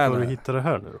här? Nej, har du hittat det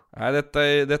här nu då?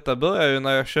 Nej, detta började ju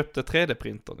när jag köpte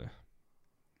 3D-printer nu.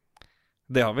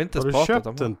 Det har vi inte ens pratat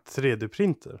om. Har du köpt en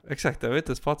 3D-printer? Exakt, det har vi inte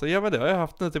ens pratat om. Ja, men det har jag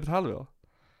haft nu typ ett halvår.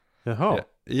 Jaha.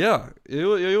 Ja,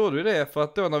 jag gjorde ju det för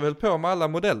att då när vi höll på med alla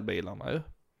modellbilarna ju.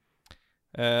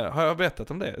 Har jag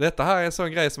berättat om det? Detta här är en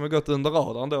sån grej som har gått under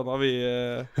radarn då när vi...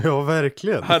 ja,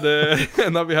 verkligen.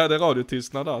 När vi hade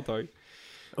radiotystnad där ett tag.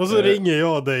 Och så ringer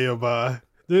jag dig och bara...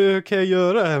 Du, kan jag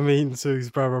göra det här med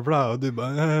insugs bla bla bla? Och du bara,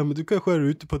 men du kan skära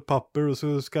ut det på ett papper och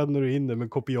så skannar du in det med en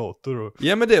kopiator. Och...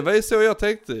 Ja, men det var ju så jag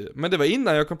tänkte. Men det var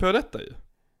innan jag kom på detta ju.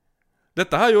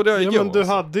 Detta här gjorde jag igår. Ja, men du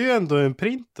hade ju ändå en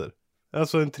printer.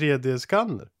 Alltså en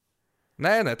 3D-skanner.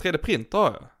 Nej, 3D-printer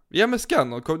har jag. Ja, men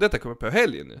skanner, detta kom på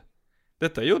helgen nu.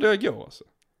 Detta gjorde jag igår alltså.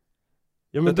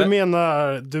 Ja, men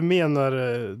du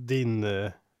menar din,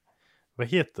 vad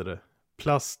heter det?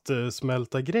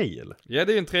 Plastsmälta grej eller? Ja,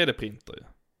 det är ju en 3D-printer ju.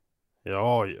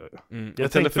 Ja.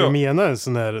 Jag tänkte du menar en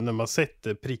sån här när man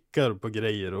sätter prickar på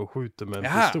grejer och skjuter med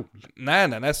en pistol.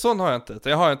 Nej, sån har jag inte.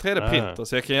 Jag har en 3D-printer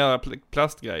så jag kan göra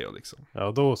plastgrejer liksom.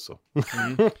 Ja, då så.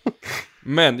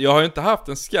 Men jag har ju inte haft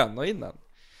en scanner innan.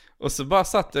 Och så bara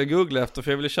satt jag och googlade efter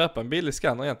för jag ville köpa en billig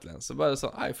scanner egentligen. Så bara det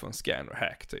så iPhone scanner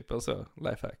hack typ. Alltså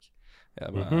lifehack.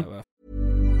 Jag bara...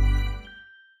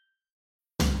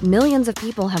 Millions of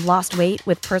people have lost weight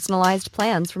with personalized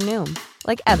plans from Noom.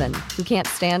 Like Evan, who can't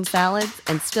stand salads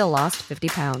and still lost 50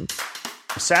 pounds.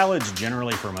 Salads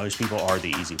generally for most people are the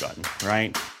easy button,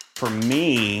 right? For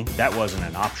me, that wasn't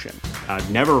an option. I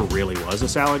never really was a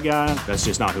salad guy. That's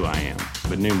just not who I am.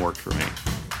 But Noom worked for me.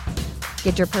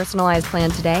 Get your personalized plan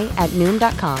today at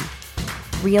Noom.com.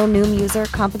 Real Noom user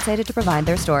compensated to provide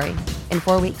their story. In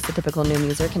 4 weeks, the typical Noom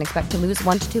user can expect to lose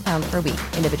 1 to 2 pounds per week.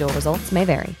 Individual results may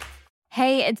vary.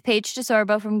 Hey, it's Paige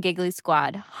DeSorbo from Giggly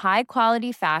Squad. High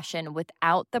quality fashion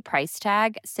without the price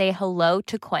tag. Say hello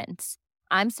to Quince.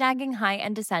 I'm snagging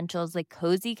high-end essentials like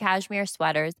cozy cashmere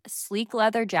sweaters, sleek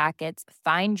leather jackets,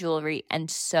 fine jewelry,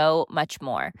 and so much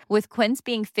more. With Quince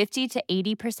being 50 to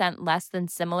 80% less than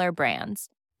similar brands.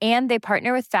 And they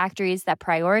partner with factories that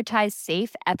prioritize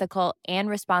safe, ethical, and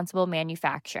responsible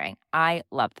manufacturing. I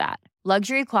love that.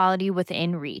 Luxury quality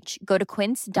within reach. Go to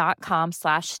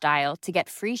quince.com/style to get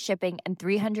free shipping and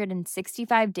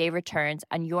 365-day returns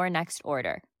on your next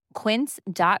order.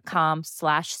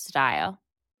 Quince.com/style.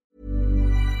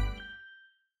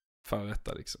 Fan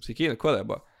detta liksom. Så gick jag in och kollade och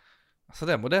bara, alltså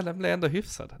den modellen blev ändå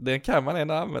hyfsad. Den kan man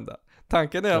ändå använda.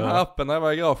 Tanken är den här appen när jag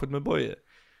var i garaget med Boje.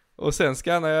 Och sen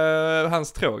skannar jag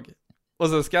hans tråg. Och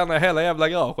sen skannar jag hela jävla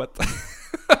garaget.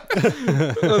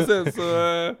 Och sen så...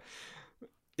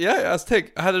 Ja, alltså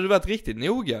tänk, hade du varit riktigt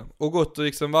noga och gått och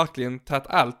liksom verkligen tagit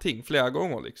allting flera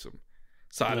gånger liksom.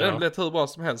 Så hade den blivit hur bra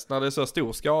som helst när det är så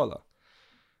stor skala.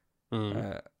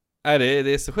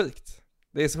 Det är så sjukt.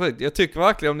 Det är så sjukt. Jag tycker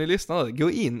verkligen om ni lyssnar nu,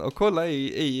 gå in och kolla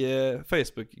i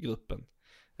Facebookgruppen.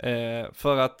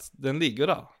 För att den ligger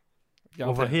där.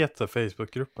 Och vad heter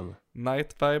Facebookgruppen?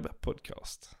 Night Vibe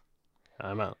Podcast.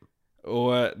 Amen.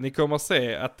 Och ni kommer att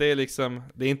se att det är liksom,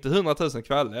 det är inte 100 000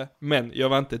 kvalle, men jag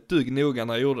var inte ett dugg noga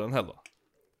när jag gjorde den heller.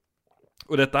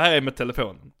 Och detta här är med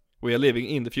telefonen. We are living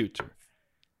in the future.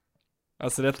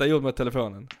 Alltså detta är gjort med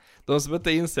telefonen. De som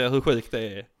inte inser hur sjukt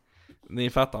det är, ni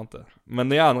fattar inte. Men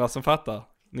ni andra som fattar,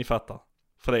 ni fattar.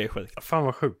 För det är sjukt. Fan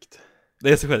vad sjukt.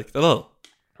 Det är så sjukt, eller hur?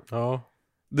 Ja.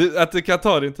 Att du kan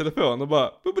ta din telefon och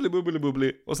bara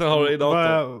bubbli och sen har du i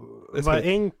datorn.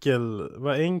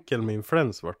 Vad enkel min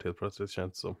Friends vart helt plötsligt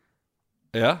känns som.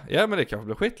 Ja, men det kanske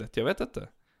blir skitlätt, jag vet inte.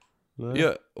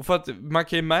 Ja, för att man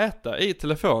kan ju mäta i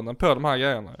telefonen på de här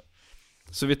grejerna.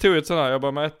 Så vi tog ett sånt här, jag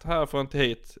bara mätt härifrån till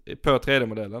hit på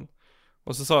 3D-modellen.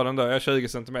 Och så sa den då, jag är 20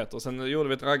 cm. Sen gjorde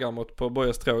vi ett raggarmått på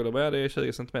Bojas tråg, då började det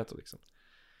 20 cm liksom.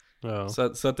 Ja.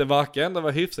 Så att det verkar ändå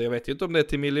vara hyfsat. Jag vet ju inte om det är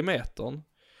till millimetern.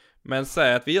 Men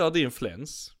säg att vi gör din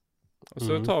fläns. Och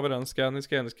så tar vi den,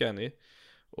 scanny.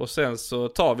 Och sen så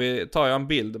tar jag en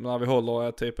bild när vi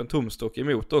håller typ en tumstock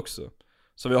emot också.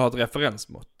 Så vi har ett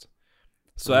referensmått.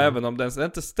 Så även om den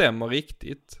inte stämmer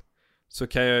riktigt, så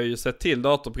kan jag ju sätta till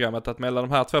datorprogrammet att mellan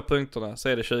de här 2 punkterna så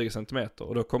är det 20 cm.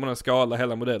 Och då kommer den skala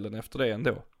hela modellen efter det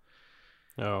ändå.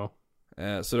 Ja.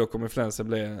 Så då kommer flänsen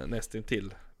bli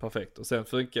nästintill perfekt. Och sen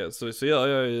funkar så gör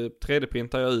jag ju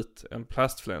 3D-printar jag ut en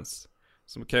plastfläns.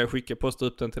 Så kan jag posta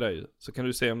upp den till dig. Så kan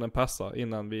du se om den passar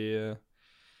innan vi...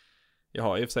 Jag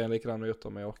har i och för sig en likadan motor,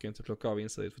 men jag orkar inte plocka av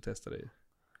insidan för att testa det.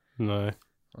 Nej.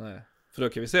 För då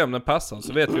kan vi se om den passar.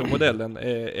 Så vet vi om modellen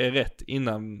är rätt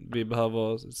innan vi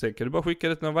behöver... Sen kan du bara skicka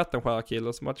det till någon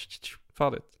vattenskärarkille som har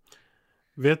färdigt.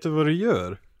 Vet du vad du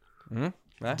gör?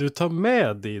 Nej. Du tar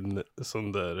med din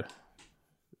sån där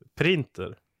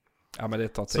printer. Ja, men det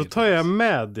tar tid. Så tar jag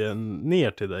med den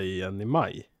ner till dig igen i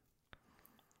maj.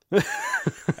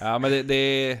 Ja, men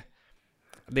det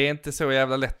är inte så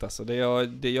jävla lätt alltså.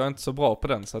 Jag är inte så bra på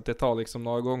den, så att det tar liksom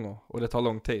några gånger och det tar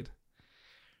lång tid.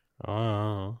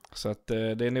 Ja. Så att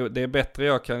det är bättre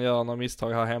jag kan göra några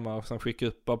misstag här hemma och sen skicka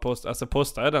upp bara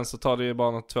postar jag den så tar det ju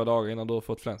bara 2 dagar innan du har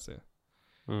fått fläns i.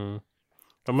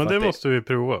 Ja, men det måste vi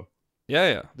prova.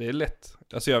 Ja, det är lätt.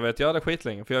 Alltså jag vet göra det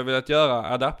skitlänge, för jag vill göra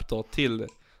adapter till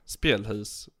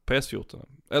spelhus på S14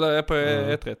 eller på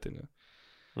E30 nu.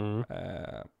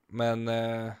 Men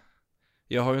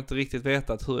jag har ju inte riktigt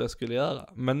vetat hur jag skulle göra.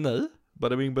 Men nu,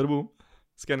 bada bing bada boom,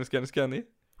 scanny,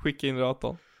 skicka in i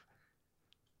datorn.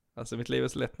 Alltså mitt liv är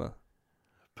så lätt nu.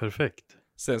 Perfekt.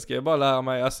 Sen ska jag bara lära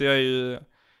mig, alltså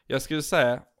jag skulle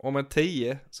säga, om en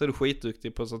 10 så är du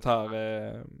skitduktig på sånt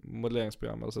här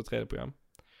modelleringsprogram, alltså 3D-program.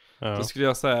 Ja. Då skulle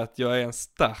jag säga att jag är en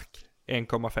stark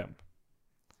 1,5.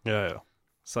 Ja.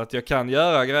 Så att jag kan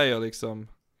göra grejer liksom.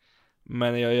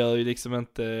 Men jag gör ju liksom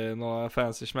inte några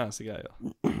fancy grejer.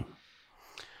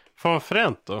 Fan vad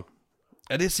fränt då.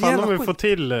 Ja, det är så jävla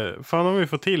fan om vi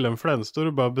får till en fläns, då är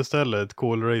det bara att beställa ett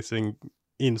Cool Racing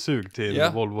insug till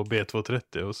Volvo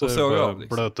B230 och så är det bara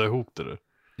liksom blöta ihop det där.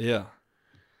 Ja.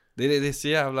 Det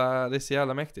är så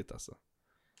jävla mäktigt alltså.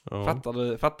 Ja.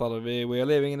 Fattar du we are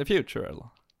living in the future eller?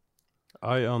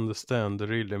 I understand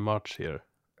really much here.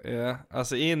 Ja,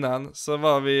 alltså innan så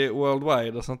var vi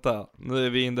worldwide och sånt där. Nu är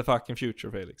vi in the fucking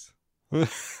future, Felix.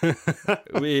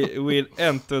 We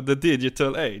enter the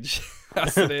digital age.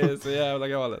 Alltså det är så jävla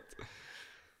galet.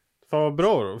 Fan vad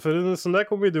bra då, för en sån där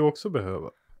kommer ju du också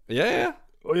behöva. Ja.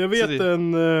 Och jag vet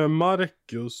en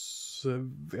Marcus,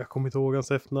 jag kommer inte ihåg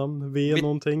hans efternamn,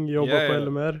 någonting, jobbar på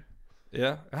LMR.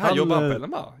 Ja, han jobbar på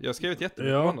LMR. Jag har skrivit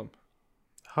jättemycket om honom.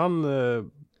 Han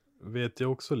vet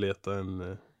jag också leta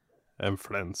en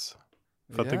fläns.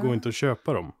 För att det går inte att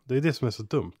köpa dem. Det är det som är så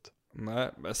dumt.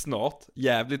 Nej, men snart.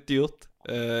 Jävligt dyrt.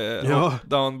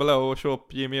 Down below shop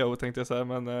Jimmy O tänkte jag säga.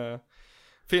 Men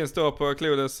finns då på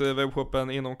Clueless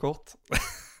webbshoppen inom kort.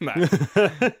 Nej.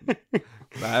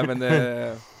 Nej men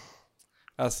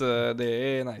alltså det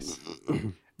är nice.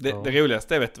 Det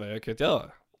roligaste vet du vad jag kan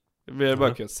göra. Vi har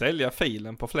bara kunnat sälja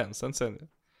filen på flänsen sen.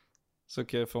 Så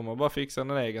får man bara fixa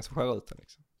en egen som skär ut den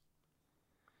liksom.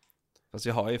 Fast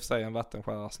jag har i och för sig en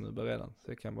vattenskärare redan.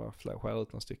 Så jag kan bara skära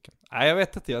ut några stycken. Nej jag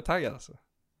vet inte, jag är taggad alltså.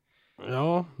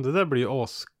 Ja, det där blir ju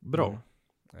asbra.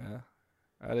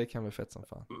 Ja, det kan bli fett som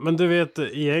fan. Men du vet,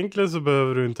 egentligen så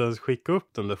behöver du inte ens skicka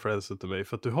upp den där flänsen till mig.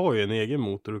 För att du har ju en egen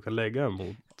motor du kan lägga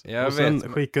emot. Och sen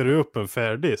skickar du upp en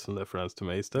färdig sån där fläns till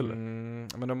mig istället.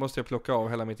 Men då måste jag plocka av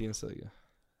hela mitt insug.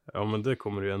 Ja, men det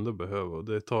kommer du ju ändå behöva. Och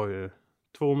det tar ju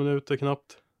 2 minuter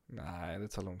knappt. Nej, det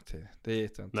tar lång tid. Det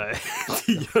gick inte. Nej,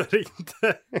 det gör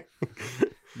inte.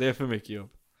 Det är för mycket jobb.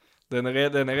 Den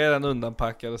är redan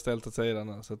undanpackad och ställt åt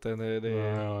sidan. Så att den är...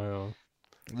 Ja.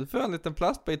 Du får en liten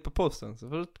plastbit på posten. Så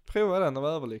får du prova den och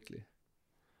vara överlycklig.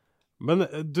 Men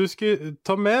du ska ju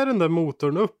ta med den där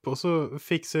motorn upp. Och så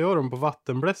fixar jag den på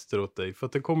vattenbläster åt dig. För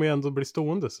att det kommer ju ändå bli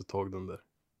stående så tag den där.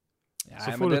 Ja,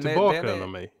 så får du tillbaka den av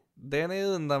mig. Den är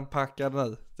undanpackad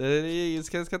nu. Jag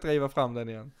ska inte driva fram den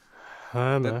igen.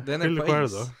 Nej. Den är på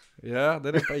is. Då. Ja,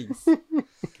 den är på is.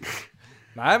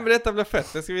 Nej, men detta blir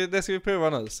fett. Det ska vi prova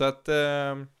nu. Så att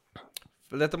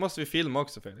detta måste vi filma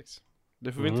också, Felix.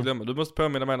 Det får vi inte glömma. Du måste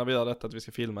påminna mig när vi gör detta att vi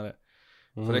ska filma det.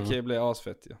 För det kan ju bli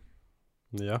asfett ju.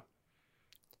 Ja.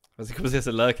 Men så kommer se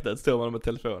så löknöd står man med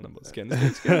telefonen. Ska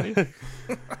ni?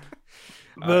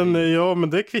 Men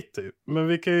det kvittar ju. Men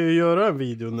vi kan ju göra en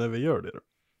video när vi gör det då.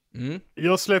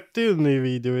 Jag släppte ju en ny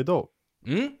video idag.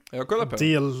 Jag kollar på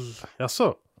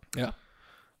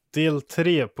Del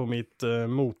 3 på mitt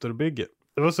motorbygge.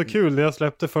 Det var så kul när jag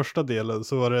släppte första delen.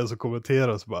 Så var det en som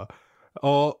kommenterade så bara,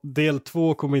 ja, del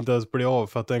 2 kommer inte ens bli av.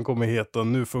 För att den kommer heta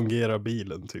Nu fungerar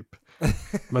bilen typ.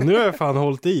 Men nu har jag fan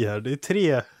hållit i här. Det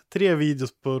är tre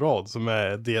videos på rad som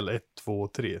är del 1, 2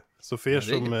 och 3. Så för er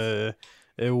som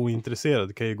är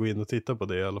ointresserade kan ju gå in och titta på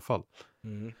det i alla fall.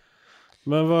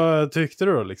 Men vad tyckte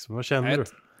du då liksom? Vad kände du?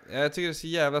 Jag tycker det är så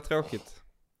jävla tråkigt.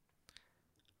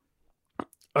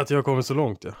 Att jag kommer så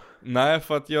långt, ja. Nej,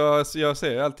 för att jag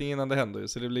ser allting innan det händer.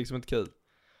 Så det blir liksom inte kul.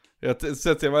 Jag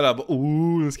sätter mig där och bara,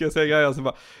 nu ska jag se grejer. Så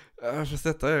bara, fast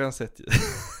detta har jag redan sett ju.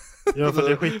 Ja, för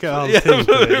jag skickar allting till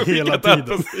dig hela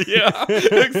tiden. Ja,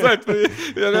 exakt.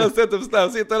 Jag har redan sett det där.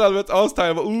 Sitter där med ett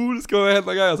astajm och bara, nu ska det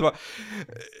hända grejer. Så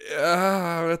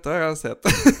bara, detta har jag redan sett.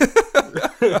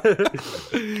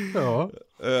 Ja.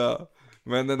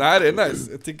 Men nej, det är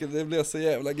nice. Jag tycker det blir så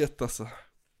jävla gött alltså.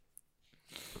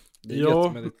 Det är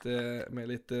gött med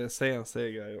lite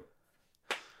CNC-grejer.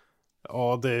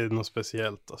 Ja, det är något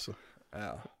speciellt alltså.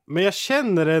 Ja. Men jag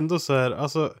känner ändå så här,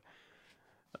 alltså,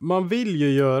 man vill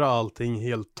ju göra allting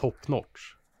helt top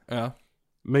notch. Ja.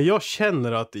 Men jag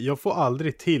känner att jag får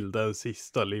aldrig till den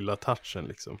sista lilla touchen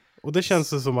liksom. Och det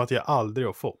känns som att jag aldrig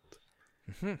har fått.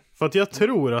 För att jag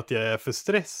tror att jag är för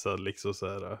stressad liksom så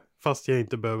här. Fast jag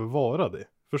inte behöver vara det.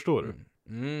 Förstår du?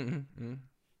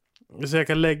 Så jag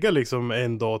kan lägga liksom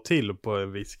en dag till på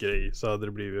en viss grej. Så hade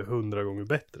det blivit 100 gånger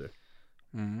bättre.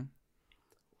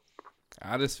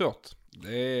 Ja, det är svårt.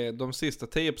 De sista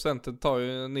 10% tar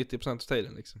ju 90% av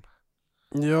tiden liksom.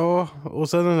 Ja, och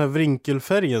sen den här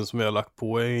vrinkelfärgen som jag har lagt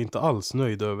på är jag inte alls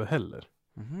nöjd över heller.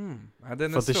 Ja, den är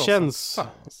för att det svår känns... fan,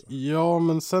 alltså. Ja,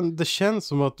 men sen det känns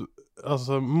som att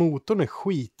alltså, motorn är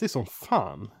skitig som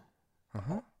fan.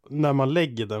 När man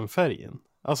lägger den färgen.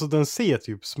 Alltså den ser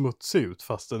typ smutsig ut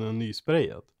fast den är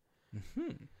nysprayad.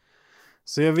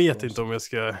 Så jag vet inte om jag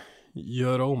ska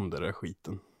göra om det där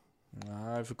skiten.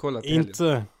 Nej, jag får kolla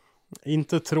till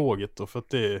inte tråget då, för att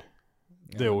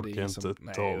det orkar jag inte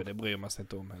ta. Nej, det bryr man sig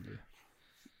inte om heller.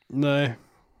 Nej,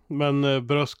 men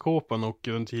bröstkåpan och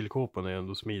ventilkåpan är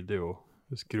ändå smidig och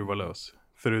skruva lös.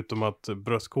 Förutom att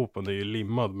bröstkåpan är ju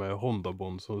limmad med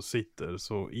Honda-bond som sitter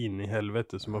så in i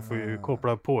helvete. Så man får ju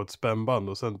koppla på ett spännband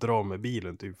och sen dra med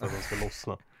bilen typ för att den ska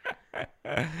lossna.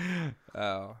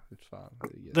 Ja, fan.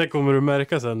 Det kommer du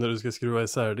märka sen när du ska skruva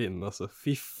isär din. Alltså,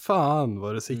 fy fan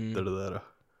vad det sitter det där.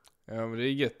 Ja, men det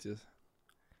är gött ju.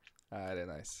 Nej, det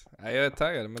är nice. Nej, jag är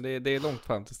taggad, men det är långt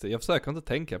fram till det. Jag försöker inte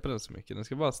tänka på den så mycket. Den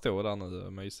ska bara stå där nu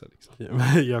och mysa liksom.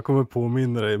 Jag kommer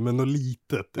påminna dig med något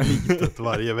litet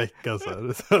varje vecka så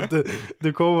här. Så att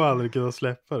du kommer aldrig kunna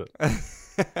släppa det.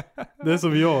 Det är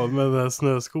som jag med den här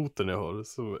snöskotern jag har.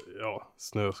 Så, ja,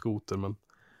 snöskoter, men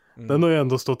den har ju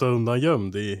ändå stått undan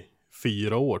gömd i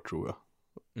 4 år tror jag.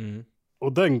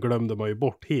 Och den glömde man ju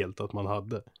bort helt att man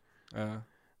hade. Ja.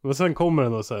 Men sen kommer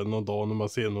den och så här, någon dag när man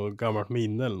ser något gammalt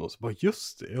minne eller något, så bara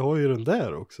just det, jag har ju den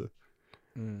där också.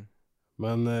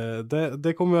 Men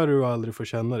det kommer du aldrig få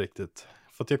känna riktigt.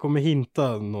 För att jag kommer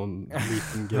hinta någon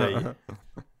liten grej.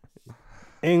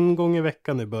 1 gång i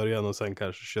veckan i början och sen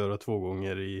kanske köra 2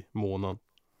 gånger i månaden.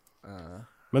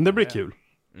 Men det blir kul.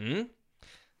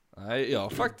 Nej, jag har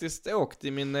faktiskt åkt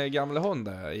i min gamla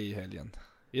Honda i helgen.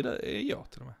 I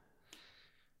jag till och med.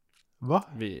 Va?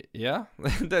 Ja,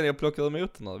 den jag plockade ur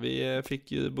motorn nu. Vi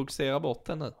fick ju boxera bort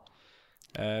den nu.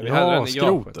 Vi ja, hade den i skrot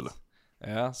garaget. eller?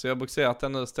 Ja, så jag har boxerat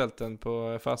den nu och ställt den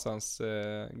på farsans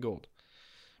gård.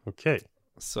 Okej.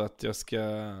 Så att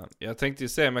jag tänkte ju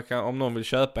se om någon vill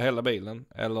köpa hela bilen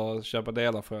eller köpa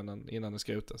delar från den innan den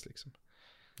skrotas liksom.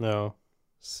 Ja.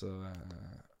 Så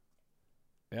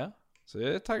ja, så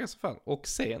jag är taggad som fan. Och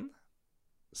sen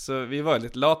så vi var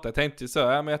lite lata. Jag tänkte ju så,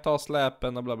 men jag tar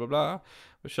släpen och bla bla bla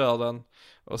och kör den.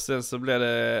 Och sen så blev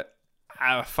det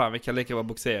fan, vi kan lika bra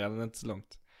boxera den, inte så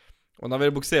långt. Och när vi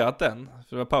hade boxerat den,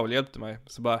 för det var Paul hjälpte mig,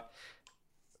 så bara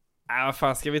vad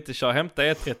fan, ska vi inte köra hämta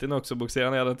E30 också och boxera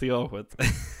ner den till garaget?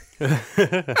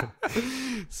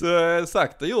 Så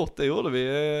sagt och gjort, det gjorde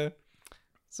vi.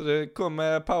 Så det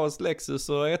kom Pauls Lexus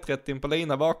och E30 på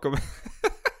lina bakom.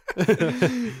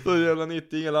 Så jävla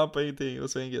 90, ingen lampa, ingenting och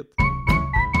svinget.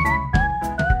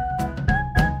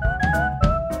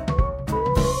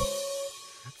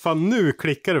 Fan, nu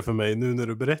klickar det för mig nu när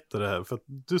du berättar det här. För att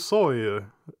du sa ju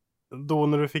då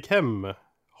när du fick hem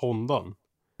Hondan.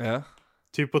 Ja.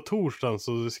 Typ på torsdagen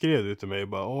så skrev du till mig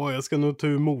bara, jag ska nog ta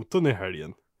ur motorn i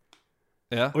helgen.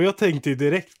 Ja. Och jag tänkte ju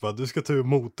direkt bara, du ska ta ur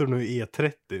motorn ur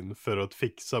E30 för att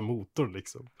fixa motorn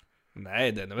liksom.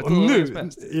 Nej, den är väl nu,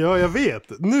 ja, jag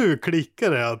vet. Nu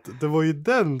klickar det att det var ju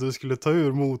den du skulle ta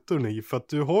ur motorn i. För att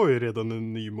du har ju redan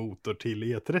en ny motor till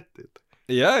E30.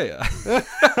 Ja.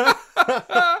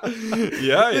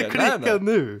 Ja, det klickar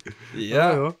nu.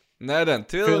 Ja. Nej, den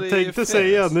tur jag tänkte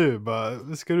säga nu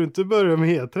bara, ska du inte börja med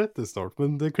E30 snart?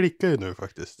 Men det klickar ju nu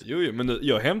faktiskt. Jo, men nu,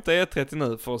 jag hämtar E30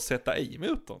 nu för att sätta i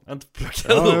motorn, inte plocka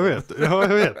Ja, jag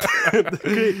vet.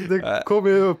 Det kommer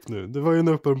ju upp nu. Det var ju en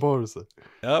uppenbarelse.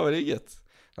 Ja, vad det är gött.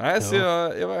 Nej, så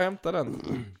jag var och hämtade den.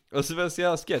 Och så vill jag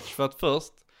göra sketch för att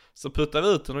först så puttade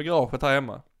vi ut den ur garaget här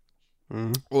hemma.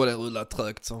 Och det rullar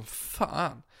trögt som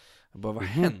fan. Jag bara, vad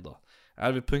händer? Jag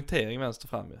hade punktering vänster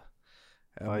fram ju.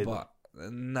 Jag bara,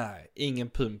 nej, ingen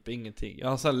pump, ingenting. Jag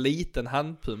har en sån här liten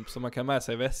handpump som man kan med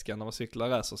sig i väskan när man cyklar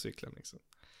racercykeln liksom.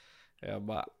 Jag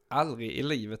bara, aldrig i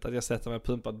livet att jag sätter mig och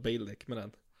pumpar ett bildäck med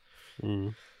den.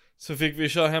 Så fick vi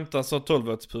köra och hämta en sån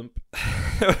 12-voltspump.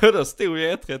 Och då stod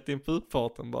jag E30 på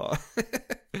uppfarten bara.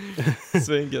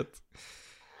 Svinget.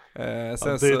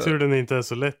 Sen det är tur den inte är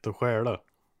så lätt att stjäla.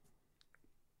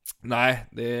 Nej,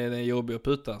 det är jobbig att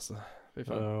putta alltså.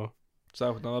 Ja.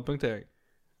 Särskilt när det var punktering.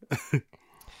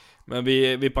 Men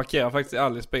vi parkerar faktiskt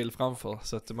Alice bil framför,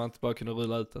 så att man inte bara kunde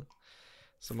rulla ut den.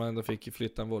 Så man ändå fick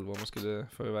flytta en Volvo om man skulle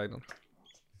få iväg den.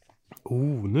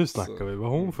 Nu snackar vi. Vad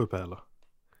har hon för pärla?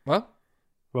 Va?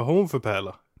 Vad har hon för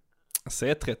pärla?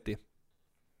 C30.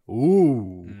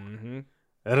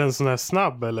 Är den sån här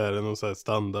snabb eller är det någon sån här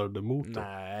standardmotor?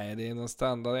 Nej, det är någon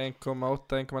standard 1,8,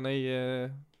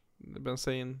 1,9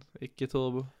 bensin, icke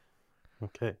turbo.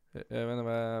 Okej. Jag vet inte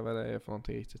vad det är för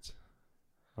någonting riktigt.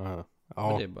 Ja.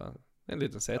 Men det är bara en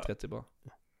liten C30 bara.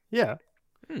 Ja.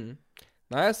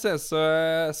 Nej, sen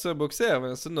så boxerar vi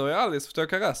den. Så nu har jag Alice fått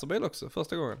åka racerbil också,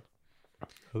 första gången.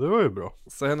 Ja, det var ju bra.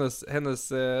 Så hennes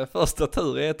första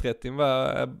tur i E30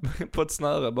 var på ett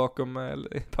snöre bakom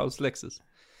Pauls Lexus.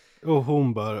 Och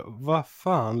hon bara, vad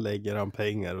fan lägger han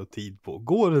pengar och tid på?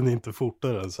 Går den inte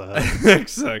fortare än så här?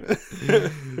 Exakt.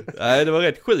 Nej, det var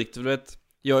rätt sjukt. Du vet,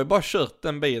 jag har ju bara kört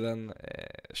den bilen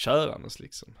körandes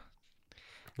liksom.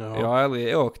 Ja. Jag har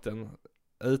aldrig åkt den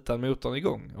utan motorn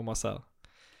igång, om man säger.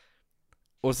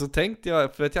 Och så tänkte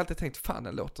jag, för att jag alltid tänkt, fan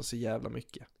den låter så jävla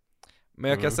mycket. Men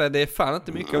jag kan säga, det är fan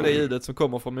inte mycket av det ljudet som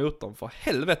kommer från motorn. För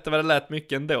helvete vad det lät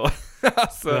mycket ändå.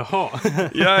 Alltså,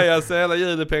 ja, alltså hela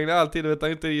ljudupphängningen alltid, du vet,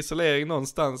 inte isolering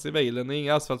någonstans i bilen.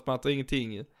 Ingen asfaltmatta,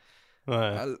 ingenting.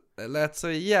 Nej. Det lät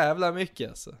så jävla mycket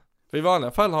alltså. För i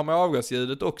vanliga fall har man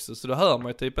avgasljudet också, så då hör man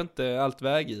ju typ inte allt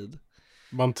vägljud.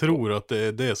 Man tror att det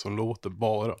är det som låter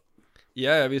bara.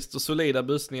 Ja, visst, och solida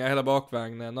bussningar hela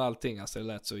bakvagnen och allting. Alltså det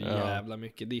lät så jävla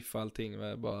mycket diff och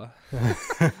allting. Bara...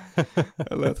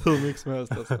 det lät hur mycket som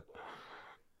helst alltså.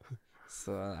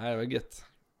 Så nej, det var gött.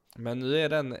 Men nu är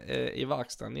den i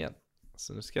verkstaden igen.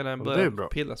 Så nu ska den börja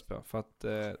pillas på. För att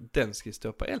den ska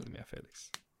stå på Elmia,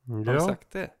 Felix. Har du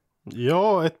sagt det?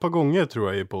 Ja, ett par gånger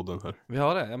tror jag i podden här. Vi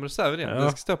har det, ja men då säger vi det. Den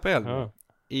ska stå på Elmia.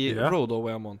 I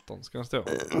Rotorware-montern ska den stå.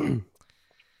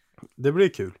 Det blir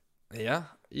kul.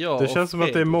 Ja, det känns som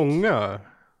att det är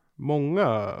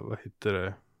många, vad heter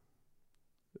det,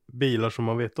 bilar som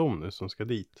man vet om nu som ska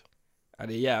dit. Ja,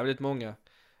 det är jävligt många.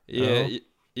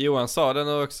 Johan sa det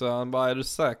nu också, han bara, är du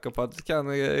säker på att du kan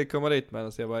komma dit med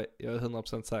den? Så jag bara, jag är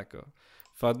 100% säker.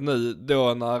 För att nu,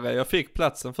 då när jag fick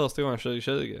platsen första gången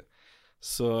 2020,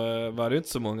 så var det inte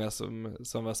så många som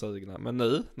var sugna. Men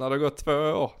nu, när det har gått 2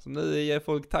 år, så nu är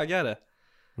folk taggade.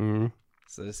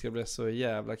 Så det ska bli så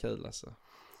jävla kul alltså.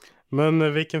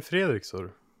 Men vilken Fredrik sa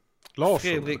du?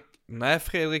 Larsson?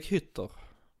 Fredrik Hytter.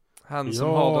 Han som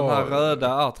har den här röda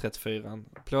R34,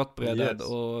 plåtbreddad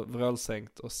och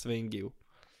vrålsänkt och svingo.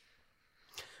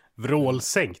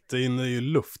 Vrålsänkt, den är ju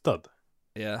luftad.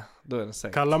 Ja, då är den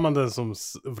sänkt. Kallar man den som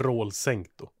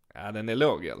vrålsänkt då? Ja, den är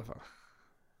låg i alla fall.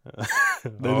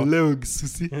 Den är låg,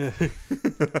 Susi.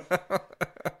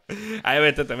 Nej, jag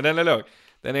vet inte, men den är låg.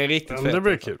 Den är riktigt fet. Det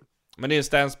blir kul. Men det är en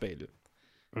standsbil ju.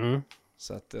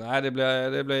 Så att, nej, det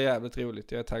blir jävligt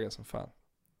roligt. Jag är taggad som fan.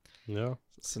 Ja.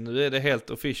 Så nu är det helt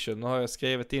official. Nu har jag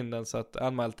skrivit in den så att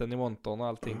anmält den i montern och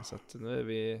allting. Så att nu är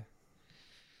vi...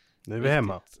 Nu är vi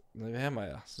hemma. Nu är vi hemma,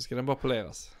 ja. Så ska den bara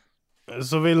poleras.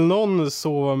 Så vill någon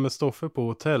sova med Stoffe på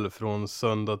hotell från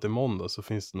söndag till måndag så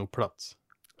finns det nog plats.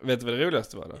 Vet du vad det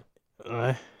roligaste var då?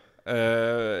 Nej.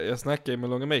 Jag snackade med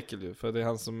Långe Mikael ju. För det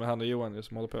är han och Johan ju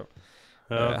som håller på.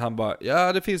 Han bara,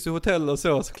 ja det finns ju hotell och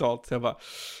så såklart. Så jag bara,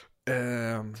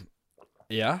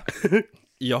 ja.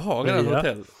 Jag har redan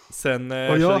hotell sen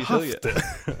 2020. Och jag har haft det.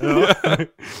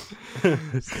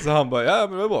 Så han bara, ja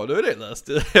men vad bra, då är det löst.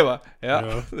 Jag bara,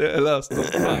 ja. Det är löst.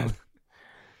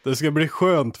 Det ska bli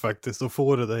skönt faktiskt att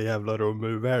få det där jävla rummet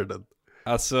ur världen.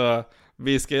 Alltså,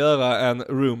 vi ska göra en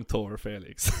room tour,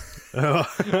 Felix. Ja.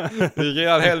 Vi ska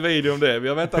göra en hel video om det. Vi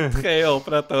har väntat 3 år på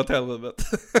detta hotellrummet.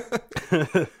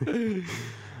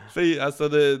 Alltså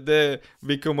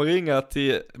vi kommer ringa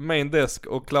till main desk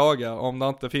och klaga om det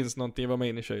inte finns någonting i vår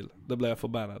minikyl. Det blir jag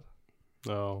förbannad.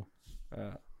 Ja.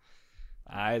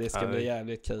 Nej, det ska bli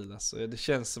jävligt kul alltså. Det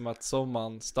känns som att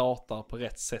sommaren startar på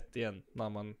rätt sätt igen när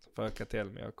man får öka till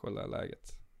mig och kolla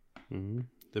läget.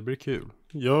 Det blir kul.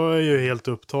 Jag är ju helt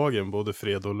upptagen både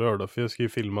fredag och lördag för jag ska ju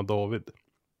filma David.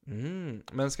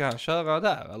 Men ska han köra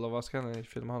där eller vad ska han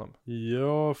filma honom?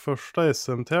 Ja, första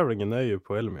SM-tävlingen är ju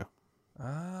på Elmia.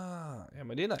 Ja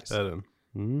men det är nice. Är den.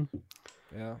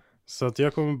 Ja. Så att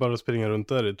jag kommer bara springa runt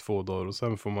där i 2 dagar och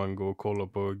sen får man gå och kolla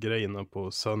på grejerna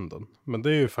på söndagen. Men det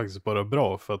är ju faktiskt bara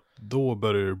bra för att då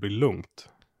börjar det bli lugnt.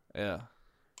 Ja.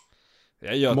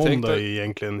 Måndag är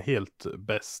egentligen helt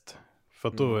bäst. För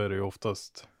att då är det ju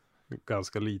oftast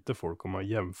ganska lite folk om man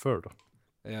jämför då.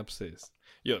 Ja, precis.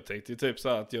 Jag tänkte ju typ så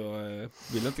här att jag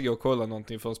vill inte gå och kolla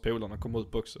någonting förrän polarna kommer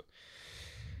upp också.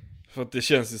 För att det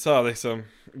känns ju så här liksom,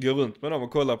 gå runt med dem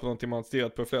och kolla på någonting man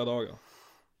stirrat på flera dagar.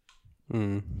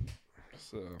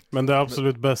 Så. Men det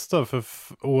absolut bästa för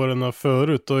åren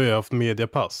förut då har jag haft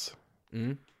mediapass.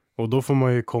 Och då får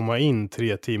man ju komma in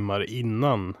 3 timmar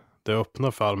innan det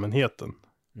öppnar för allmänheten.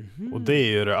 Och det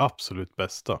är ju det absolut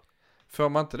bästa. Får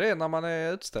man inte det när man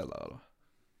är utställare då?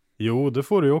 Jo, det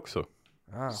får du ju också.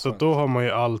 Så skönt. då har man ju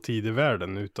all tid i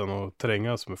världen utan att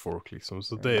trängas med folk liksom.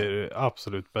 Så det är det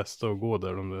absolut bästa att gå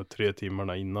där de där 3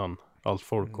 timmarna innan allt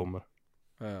folk kommer.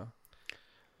 Ja.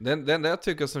 Den där jag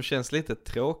tycker som känns lite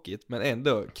tråkigt men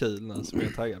ändå kul nu som jag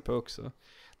är taggad på också.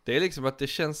 Det är liksom att det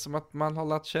känns som att man har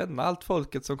lärt känna allt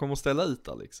folket som kommer att ställa ut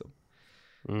där liksom.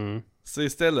 Så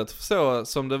istället för så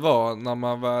som det var när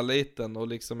man var liten och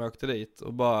liksom åkte dit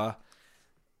och bara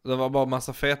det var bara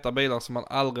massa feta bilar som man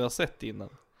aldrig har sett innan.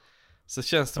 Så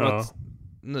känns det som att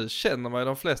nu känner man ju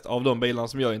de flesta av de bilarna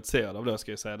som jag är intresserad av, då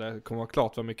ska jag säga. Det kommer vara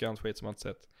klart vad mycket annat skit som man inte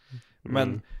sett.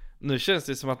 Men nu känns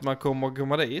det som att man kommer att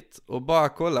komma dit och bara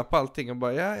kolla på allting och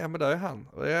bara, ja men där är han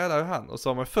och ja, där är han. Och så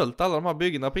har man följt alla de här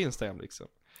byggena på Instagram liksom.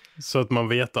 Så att man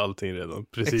vet allting redan,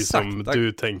 precis exakt, som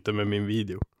du tänkte med min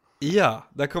video. Ja,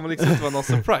 där kommer liksom inte vara några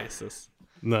surprises.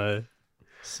 Nej.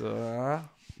 Så,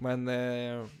 men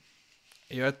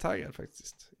jag är taggad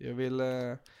faktiskt.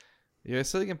 Jag är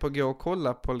sugen på att gå och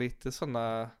kolla på lite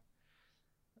sådana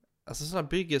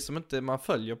byggen som inte man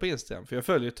följer på Instagram. För jag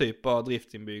följer typ bara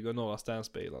driftingbygg och några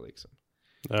stansbilar liksom.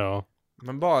 Ja.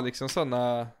 Men bara liksom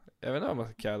sådana, jag vet inte vad man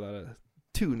ska kalla det,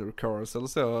 tuner cars eller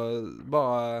så.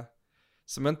 Bara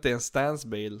som inte är en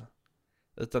stansbil,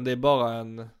 utan det är bara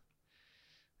en,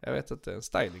 jag vet inte, en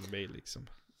stylingbil liksom.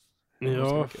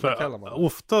 Ja, för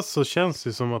oftast så känns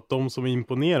det som att de som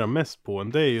imponerar mest på en,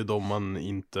 det är ju de man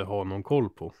inte har någon koll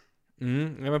på. Ja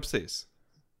men precis.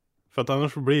 För att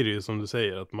annars blir det ju som du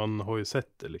säger, att man har ju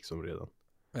sett det liksom redan.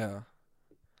 Ja.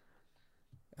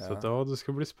 Så att det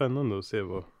ska bli spännande att se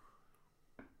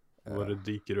vad det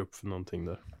dyker upp för någonting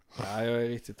där. Ja, jag är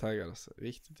riktigt taggad alltså.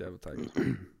 Riktigt jävla taggad.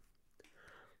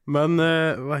 Men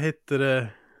vad heter det?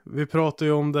 Vi pratade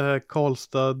ju om det här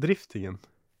Karlstad-driftingen.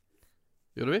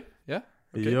 Gjorde vi? Ja.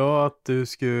 Okay. Ja, att du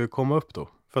skulle komma upp då.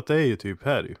 För att det är ju typ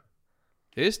här ju.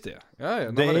 Just det.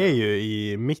 Ja, det är ju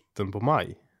i mitten på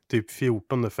maj. Typ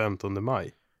 14-15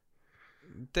 maj.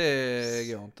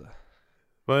 Det går inte.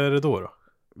 Vad är det då?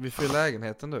 Vi får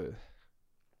lägenheten då ju.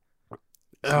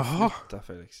 Jaha. Flytta,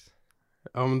 Felix.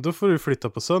 Ja, men då får du flytta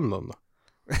på söndagen då.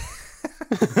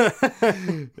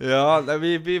 Ja,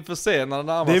 vi får se när det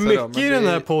närmar sig. Det är mycket i den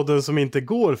här podden som inte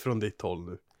går från ditt håll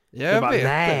nu. Ja, jag vet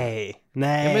nej.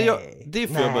 Ja, men det är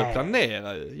för jag börjar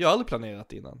planera ju. Jag har aldrig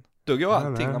planerat innan. Då går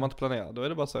allting när man inte planerar. Då är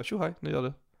det bara så här, tjohaj, nu gör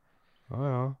det.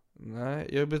 Ja. Nej,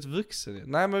 jag har blivit vuxen.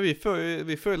 Nej, men vi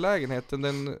får ju lägenheten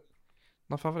den...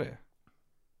 När fan var det?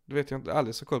 Du vet jag inte,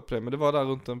 aldrig så koll på det. Men det var där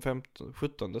runt den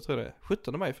 17 tror jag det är.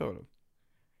 17 maj får du.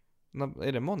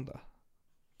 Är det måndag?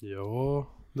 Ja,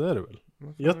 det är det väl.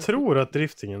 Jag tror att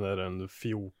driftingen är den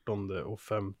 14 och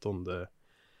 15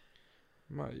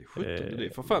 maj, 17, det är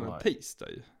för fan en tisdag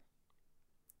ju.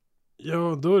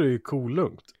 Ja, då är det ju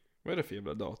lugnt. Vad är det för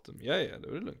jävla datum? Ja, då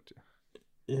är det lugnt ju.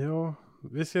 Ja,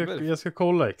 jag ska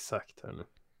kolla exakt här nu.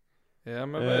 Ja,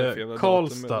 men vad är det för jävla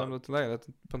Karlstad,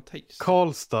 datum? På en tisdag.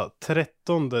 Karlstad,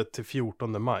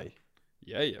 13-14 maj.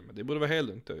 Ja, men det borde vara helt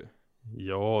lugnt då ju.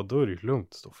 Ja, då är det ju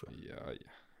lugnt, Stoffe.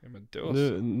 Ja, men då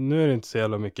nu är det inte så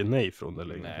jävla mycket nej från det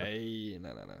längre. Nej.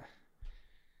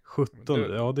 17,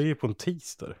 ja det är ju på en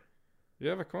tisdag.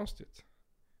 Ja, vad konstigt.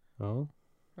 Ja.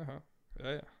 Jaha,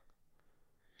 ja.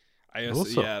 Jag är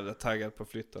så jävla taggad på att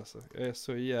flytta alltså. Jag är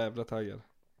så jävla taggad.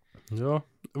 Ja.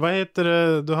 Vad heter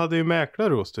det? Du hade ju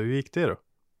mäklare hos dig. Hur gick det då?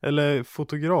 Eller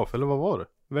fotograf, eller vad var det?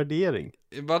 Värdering?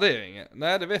 Värdering?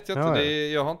 Nej, det vet jag inte.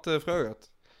 Jag har inte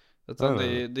frågat. Utan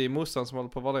det är morsan som håller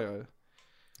på att värdera.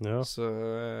 Ja. Så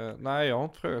nej, jag har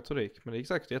inte frågat hur det gick. Men det gick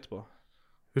säkert jättebra.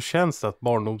 Hur känns det att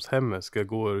barndomshemmet ska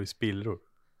gå i spillror?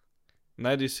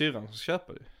 Nej, det är syrran som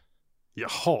köper det.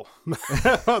 Jaha,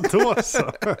 då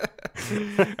så.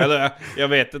 Eller jag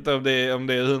vet inte om det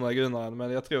är 100 gunnar,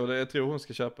 men jag tror hon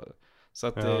ska köpa det. Så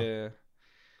att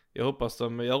jag hoppas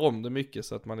de gör om det mycket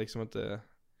så att man liksom inte,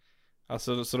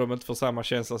 alltså så de inte får samma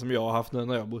känsla som jag har haft nu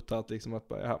när jag har bott här, liksom att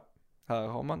bara, här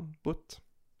har man bott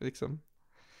liksom.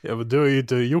 Ja, men du har ju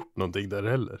inte gjort någonting där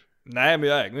heller. Nej, men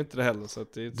jag äger inte det heller så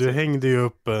att det är du hängde ju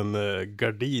upp en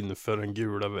gardin för den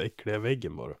gula äckliga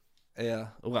väggen bara. Ja,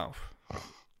 orange.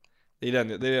 Det är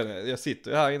den. Jag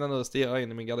sitter här innan och stirrar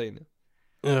in i min gardin.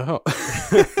 Jaha.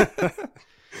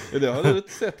 Det har du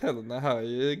inte sett heller. Nej, här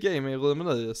är gaming-rummen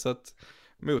nu. Så att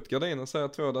mot gardinen så är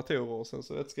 2 datorer. Och sen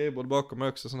så ett skrivbord bakom mig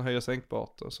också som höjer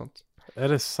sänkbart och sånt. Är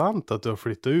det sant att du har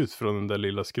flyttat ut från den där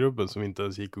lilla skrubben som inte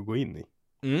ens gick att gå in i?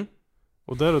 Mm.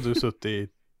 Och där har du suttit i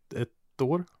 1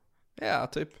 år? Ja,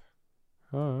 typ.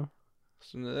 Ja.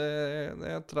 Så nu är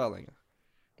jag inte där längre.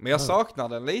 Men jag saknar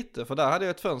den lite, för där hade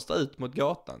jag ett fönster ut mot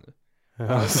gatan nu.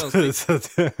 Ja,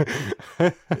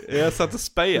 jag satt och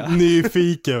speja.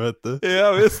 Nyfiken, vet du.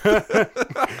 Ja, visst.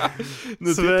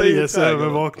 Sveriges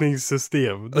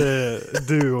övervakningssystem. Det är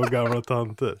du och gamla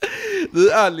tanter.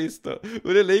 Du, Alice då.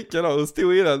 Och det är likadant. Hon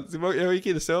stod innan. Jag gick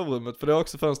in i sovrummet, för det var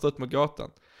också fönster ut mot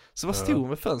gatan. Så vad stod hon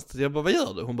med fönstret? Jag bara, vad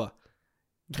gör du? Hon bara,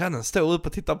 grannen står upp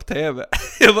och tittar på tv.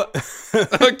 Jag bara,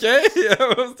 okej.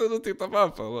 Jag måste och titta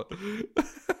framför.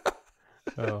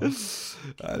 Ja,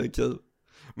 det är kul.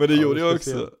 Men det gjorde jag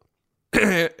också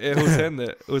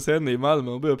hos henne i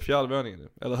Malmö. Hon bor på 4:e våningen nu.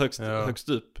 Eller högst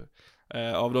upp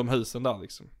av de husen där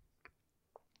liksom.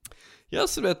 Ja,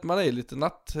 så vet man är lite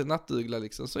nattugla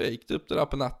liksom. Så jag gick upp det där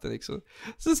på natten liksom.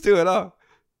 Så stod jag där,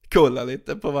 kollade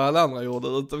lite på vad alla andra gjorde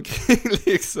runt omkring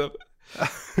liksom.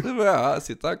 Så jag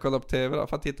sitter här och kollar på tv där.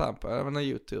 För att titta på en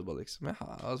YouTuber liksom.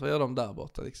 Jaha, alltså, vad gör de där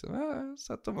borta liksom? Ja,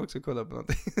 så att de också kollar på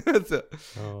någonting. Så,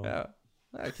 ja,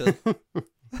 det är kul.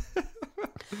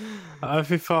 Nej,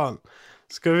 fy fan.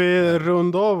 Ska vi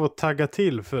runda av och tagga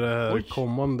till för det här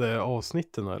kommande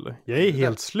avsnitten eller? Jag är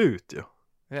helt slut, ja.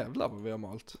 Jävlar vad vi har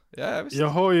malt. Ja, jag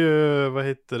har ju,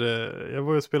 jag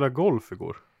var ju och spelade golf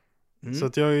igår. Så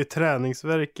att jag har ju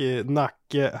träningsvärk i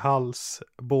nacke, hals,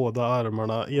 båda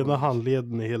armarna. Ena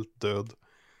handleden är helt död.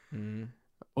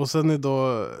 Och sen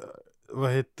idag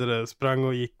sprang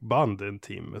och gick band en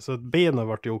timme. Så att benen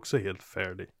vart ju också helt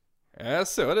färdig. Jag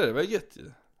såg det var gött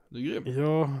ju. Du är grym.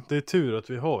 Ja, det är tur att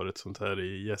vi har ett sånt här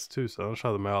i gästhuset. Annars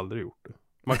hade man aldrig gjort det.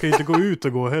 Man kan ju inte gå ut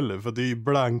och gå heller. För det är ju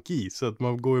blank is. Så att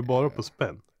man går ju bara på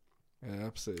spänn.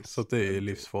 Ja, precis. Så att det är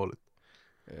livsfarligt.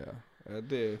 Ja,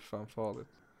 det är fan farligt.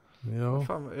 Ja.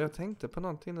 Fan, jag tänkte på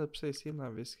någonting nu precis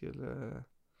innan vi skulle...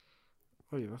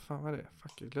 Oj, vad fan var det?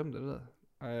 Fuck, jag glömde det där.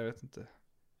 Nej, jag vet inte.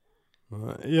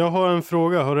 Jag har en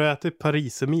fråga. Har du ätit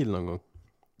parisermil någon gång?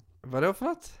 Vad är det för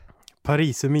något?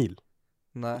 Parisermil.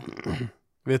 Nej.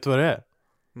 Vet du vad det är?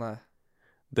 Nej.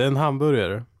 Det är en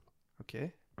hamburgare.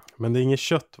 Okej. Men det är inget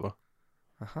kött, va?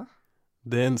 Aha.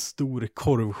 Det är en stor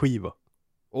korvskiva.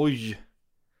 Oj.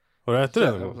 Har du ätit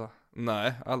det någon gång?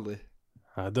 Nej, aldrig.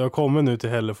 Nej, det har kommit nu till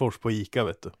Hällefors på Ica,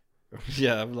 vet du.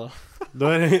 Jävlar.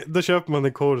 Då köper man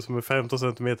en korv som är 15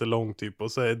 cm lång typ.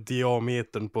 Och så är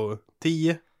diametern på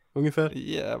 10 ungefär.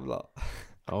 Jävlar.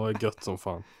 Ja, det är gött som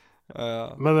fan.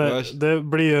 Ja, Men det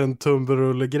blir ju en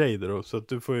tumberullegrej då. Så att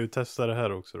du får ju testa det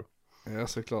här också då. Ja,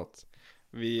 såklart.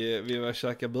 Vi var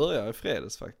käka burgare i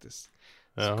fredags faktiskt.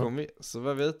 Så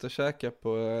var vi ute och käka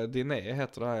på Diné,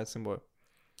 heter det här i Helsingborg.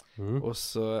 Och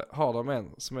så har de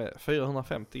en som är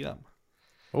 450 gram.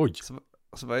 Oj.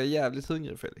 Så var jag jävligt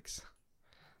hungrig, Felix.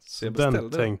 Så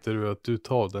den tänkte du att du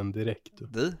tar den direkt?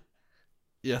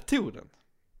 Jag tog den.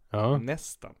 Ja.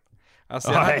 Nästan.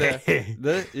 Alltså jag hade...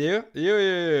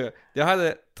 Jo. Jag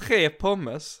hade 3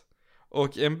 pommes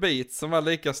och en bit som var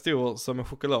lika stor som en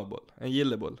chokladboll. En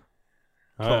gilleboll.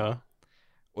 Ja.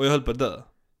 Och jag höll på att dö.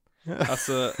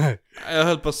 Alltså, jag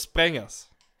höll på att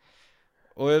sprängas.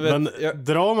 Och jag vet, men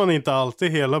drar man inte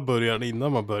alltid hela burgaren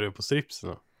innan man börjar på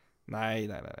stripserna? Nej.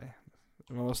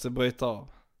 Man måste bryta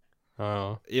av.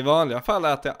 Ja. I vanliga fall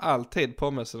äter jag alltid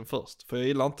pommesen först. För jag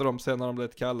gillar inte dem sen när de blir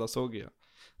lite kalla och sågiga.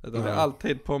 Utan det är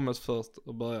alltid pommes först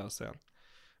och börjar sen.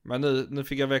 Men nu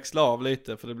fick jag växla av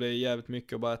lite. För det blir jävligt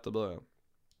mycket att bara äta början.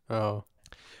 Ja,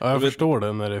 jag förstår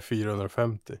det när det är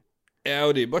 450. Ja,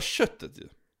 och det är bara köttet ju.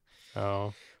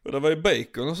 Ja. Och det var ju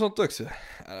bacon och sånt också.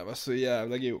 Ja, det var så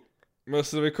jävla god. Men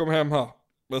så när vi kom hem här.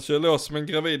 Jag låg som en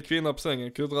gravid kvinna på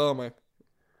sängen. Kunde röra mig.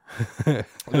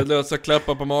 Och det låt så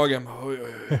klappa på magen. Oj.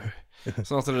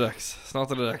 Snart är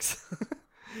det dags.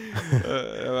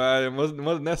 Jag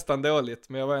mådde nästan dåligt.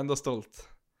 Men jag var ändå stolt.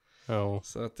 Ja.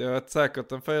 Så att jag åt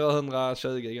säkert en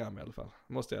 420 gram i alla fall.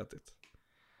 Måste jag ätit.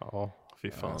 Ja,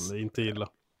 fy fan. Det är inte illa.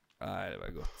 Nej, det var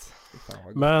gott.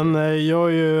 Men jag har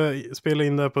ju spelat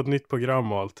in det här på ett nytt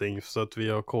program och allting. Så att vi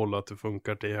har kollat att det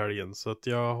funkar till helgen. Så att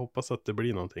jag hoppas att det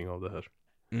blir någonting av det här.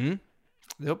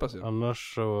 Det hoppas jag.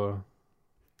 Annars så...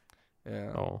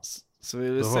 Ja. Så vi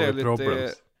vill se lite...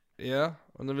 Problems. Ja,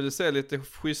 och nu vill vi se lite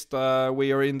schyssta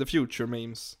We Are In The Future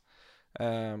memes.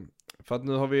 För att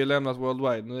nu har vi ju lämnat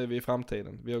Worldwide. Nu är vi i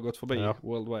framtiden. Vi har gått förbi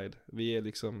Worldwide. Vi är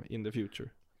liksom in the future.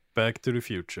 Back to the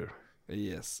future.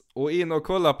 Yes. Och in och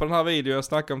kolla på den här videon jag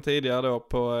snackade om tidigare då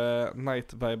på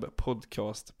Night Vibe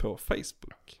Podcast på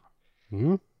Facebook.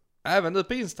 Även du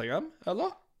på Instagram, eller?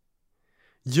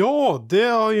 Ja, det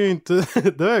har ju inte...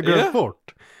 det har jag glömt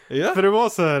bort. Yeah. För det var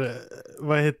så här...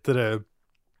 Vad heter det?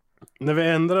 När vi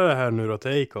ändrade det här nu då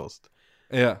till Acast.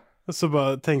 Ja. Så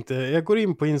bara tänkte jag går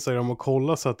in på Instagram och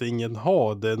kollar så att ingen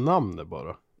har det namnet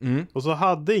bara. Och så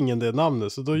hade ingen det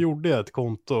namnet. Så då gjorde jag ett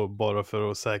konto bara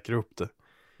för att säkra upp det.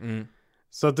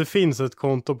 Så att det finns ett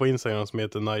konto på Instagram som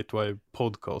heter Nightwave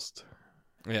Podcast.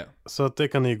 Ja. Så att det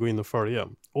kan ni gå in och följa.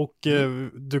 Och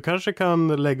du kanske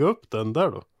kan lägga upp den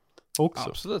där då också.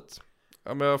 Absolut.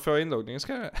 Ja, men jag får inloggningen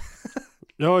ska jag.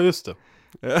 Ja, just det.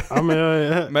 Ja,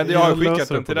 men jag har skickat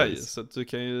den till dig. Så att du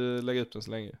kan ju lägga upp den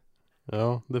så länge.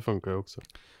 Ja, det funkar ju också.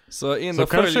 Så in så och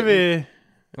kanske vi...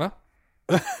 Va?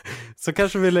 Så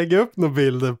kanske vi lägger upp några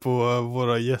bilder på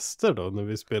våra gäster då när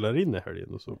vi spelar in i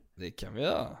helgen och så. Det kan vi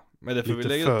göra. Men det får lite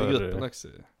vi lägga upp i gruppen också.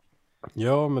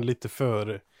 Ja, men lite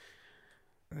före.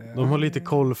 De har lite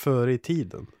koll före i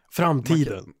tiden.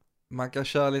 Framtiden. Man kan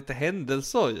köra lite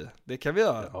händelser ju. Det kan vi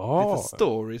göra. Ja. Lite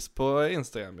stories på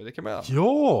Instagram. Det kan vi göra.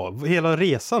 Ja, hela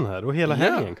resan här och hela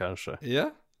helgen kanske.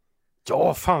 Ja.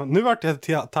 Ja, fan. Nu vart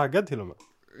jag taggad till och med.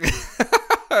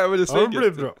 Ja, men det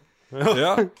blir bra.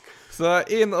 Ja. Så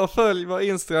in och följ vår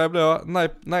Instagram då.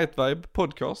 Night Vibe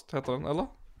Podcast heter den, eller?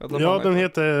 Ja, den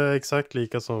heter exakt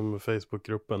lika som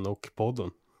Facebookgruppen och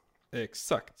podden.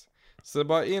 Exakt. Så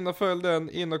bara in och följ den,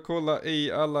 in och kolla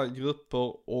i alla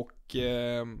grupper och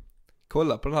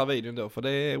kolla på den här videon då. För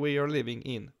det är We Are Living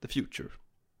in the Future.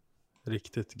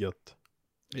 Riktigt gött.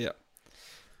 Ja.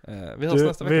 Vi hörs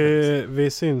nästa vecka.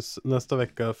 Vi syns nästa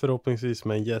vecka förhoppningsvis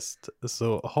med en gäst.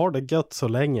 Så har det gött så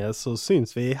länge så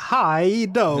syns vi. Hej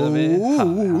då!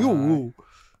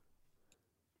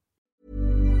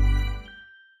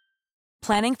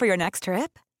 Planning for your next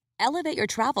trip? Elevate your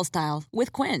travel style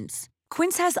with Quince.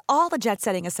 Quince has all the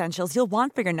jet-setting essentials you'll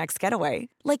want for your next getaway,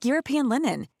 like European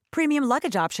linen, premium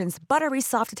luggage options, buttery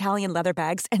soft Italian leather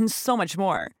bags, and so much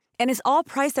more. And is all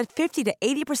priced at 50 to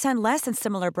 80% less than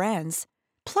similar brands.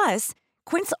 Plus,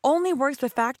 Quince only works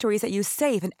with factories that use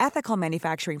safe and ethical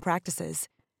manufacturing practices.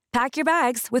 Pack your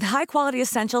bags with high-quality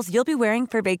essentials you'll be wearing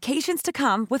for vacations to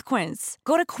come with Quince.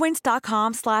 Go to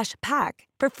quince.com/pack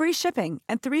for free shipping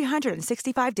and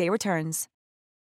 365-day returns.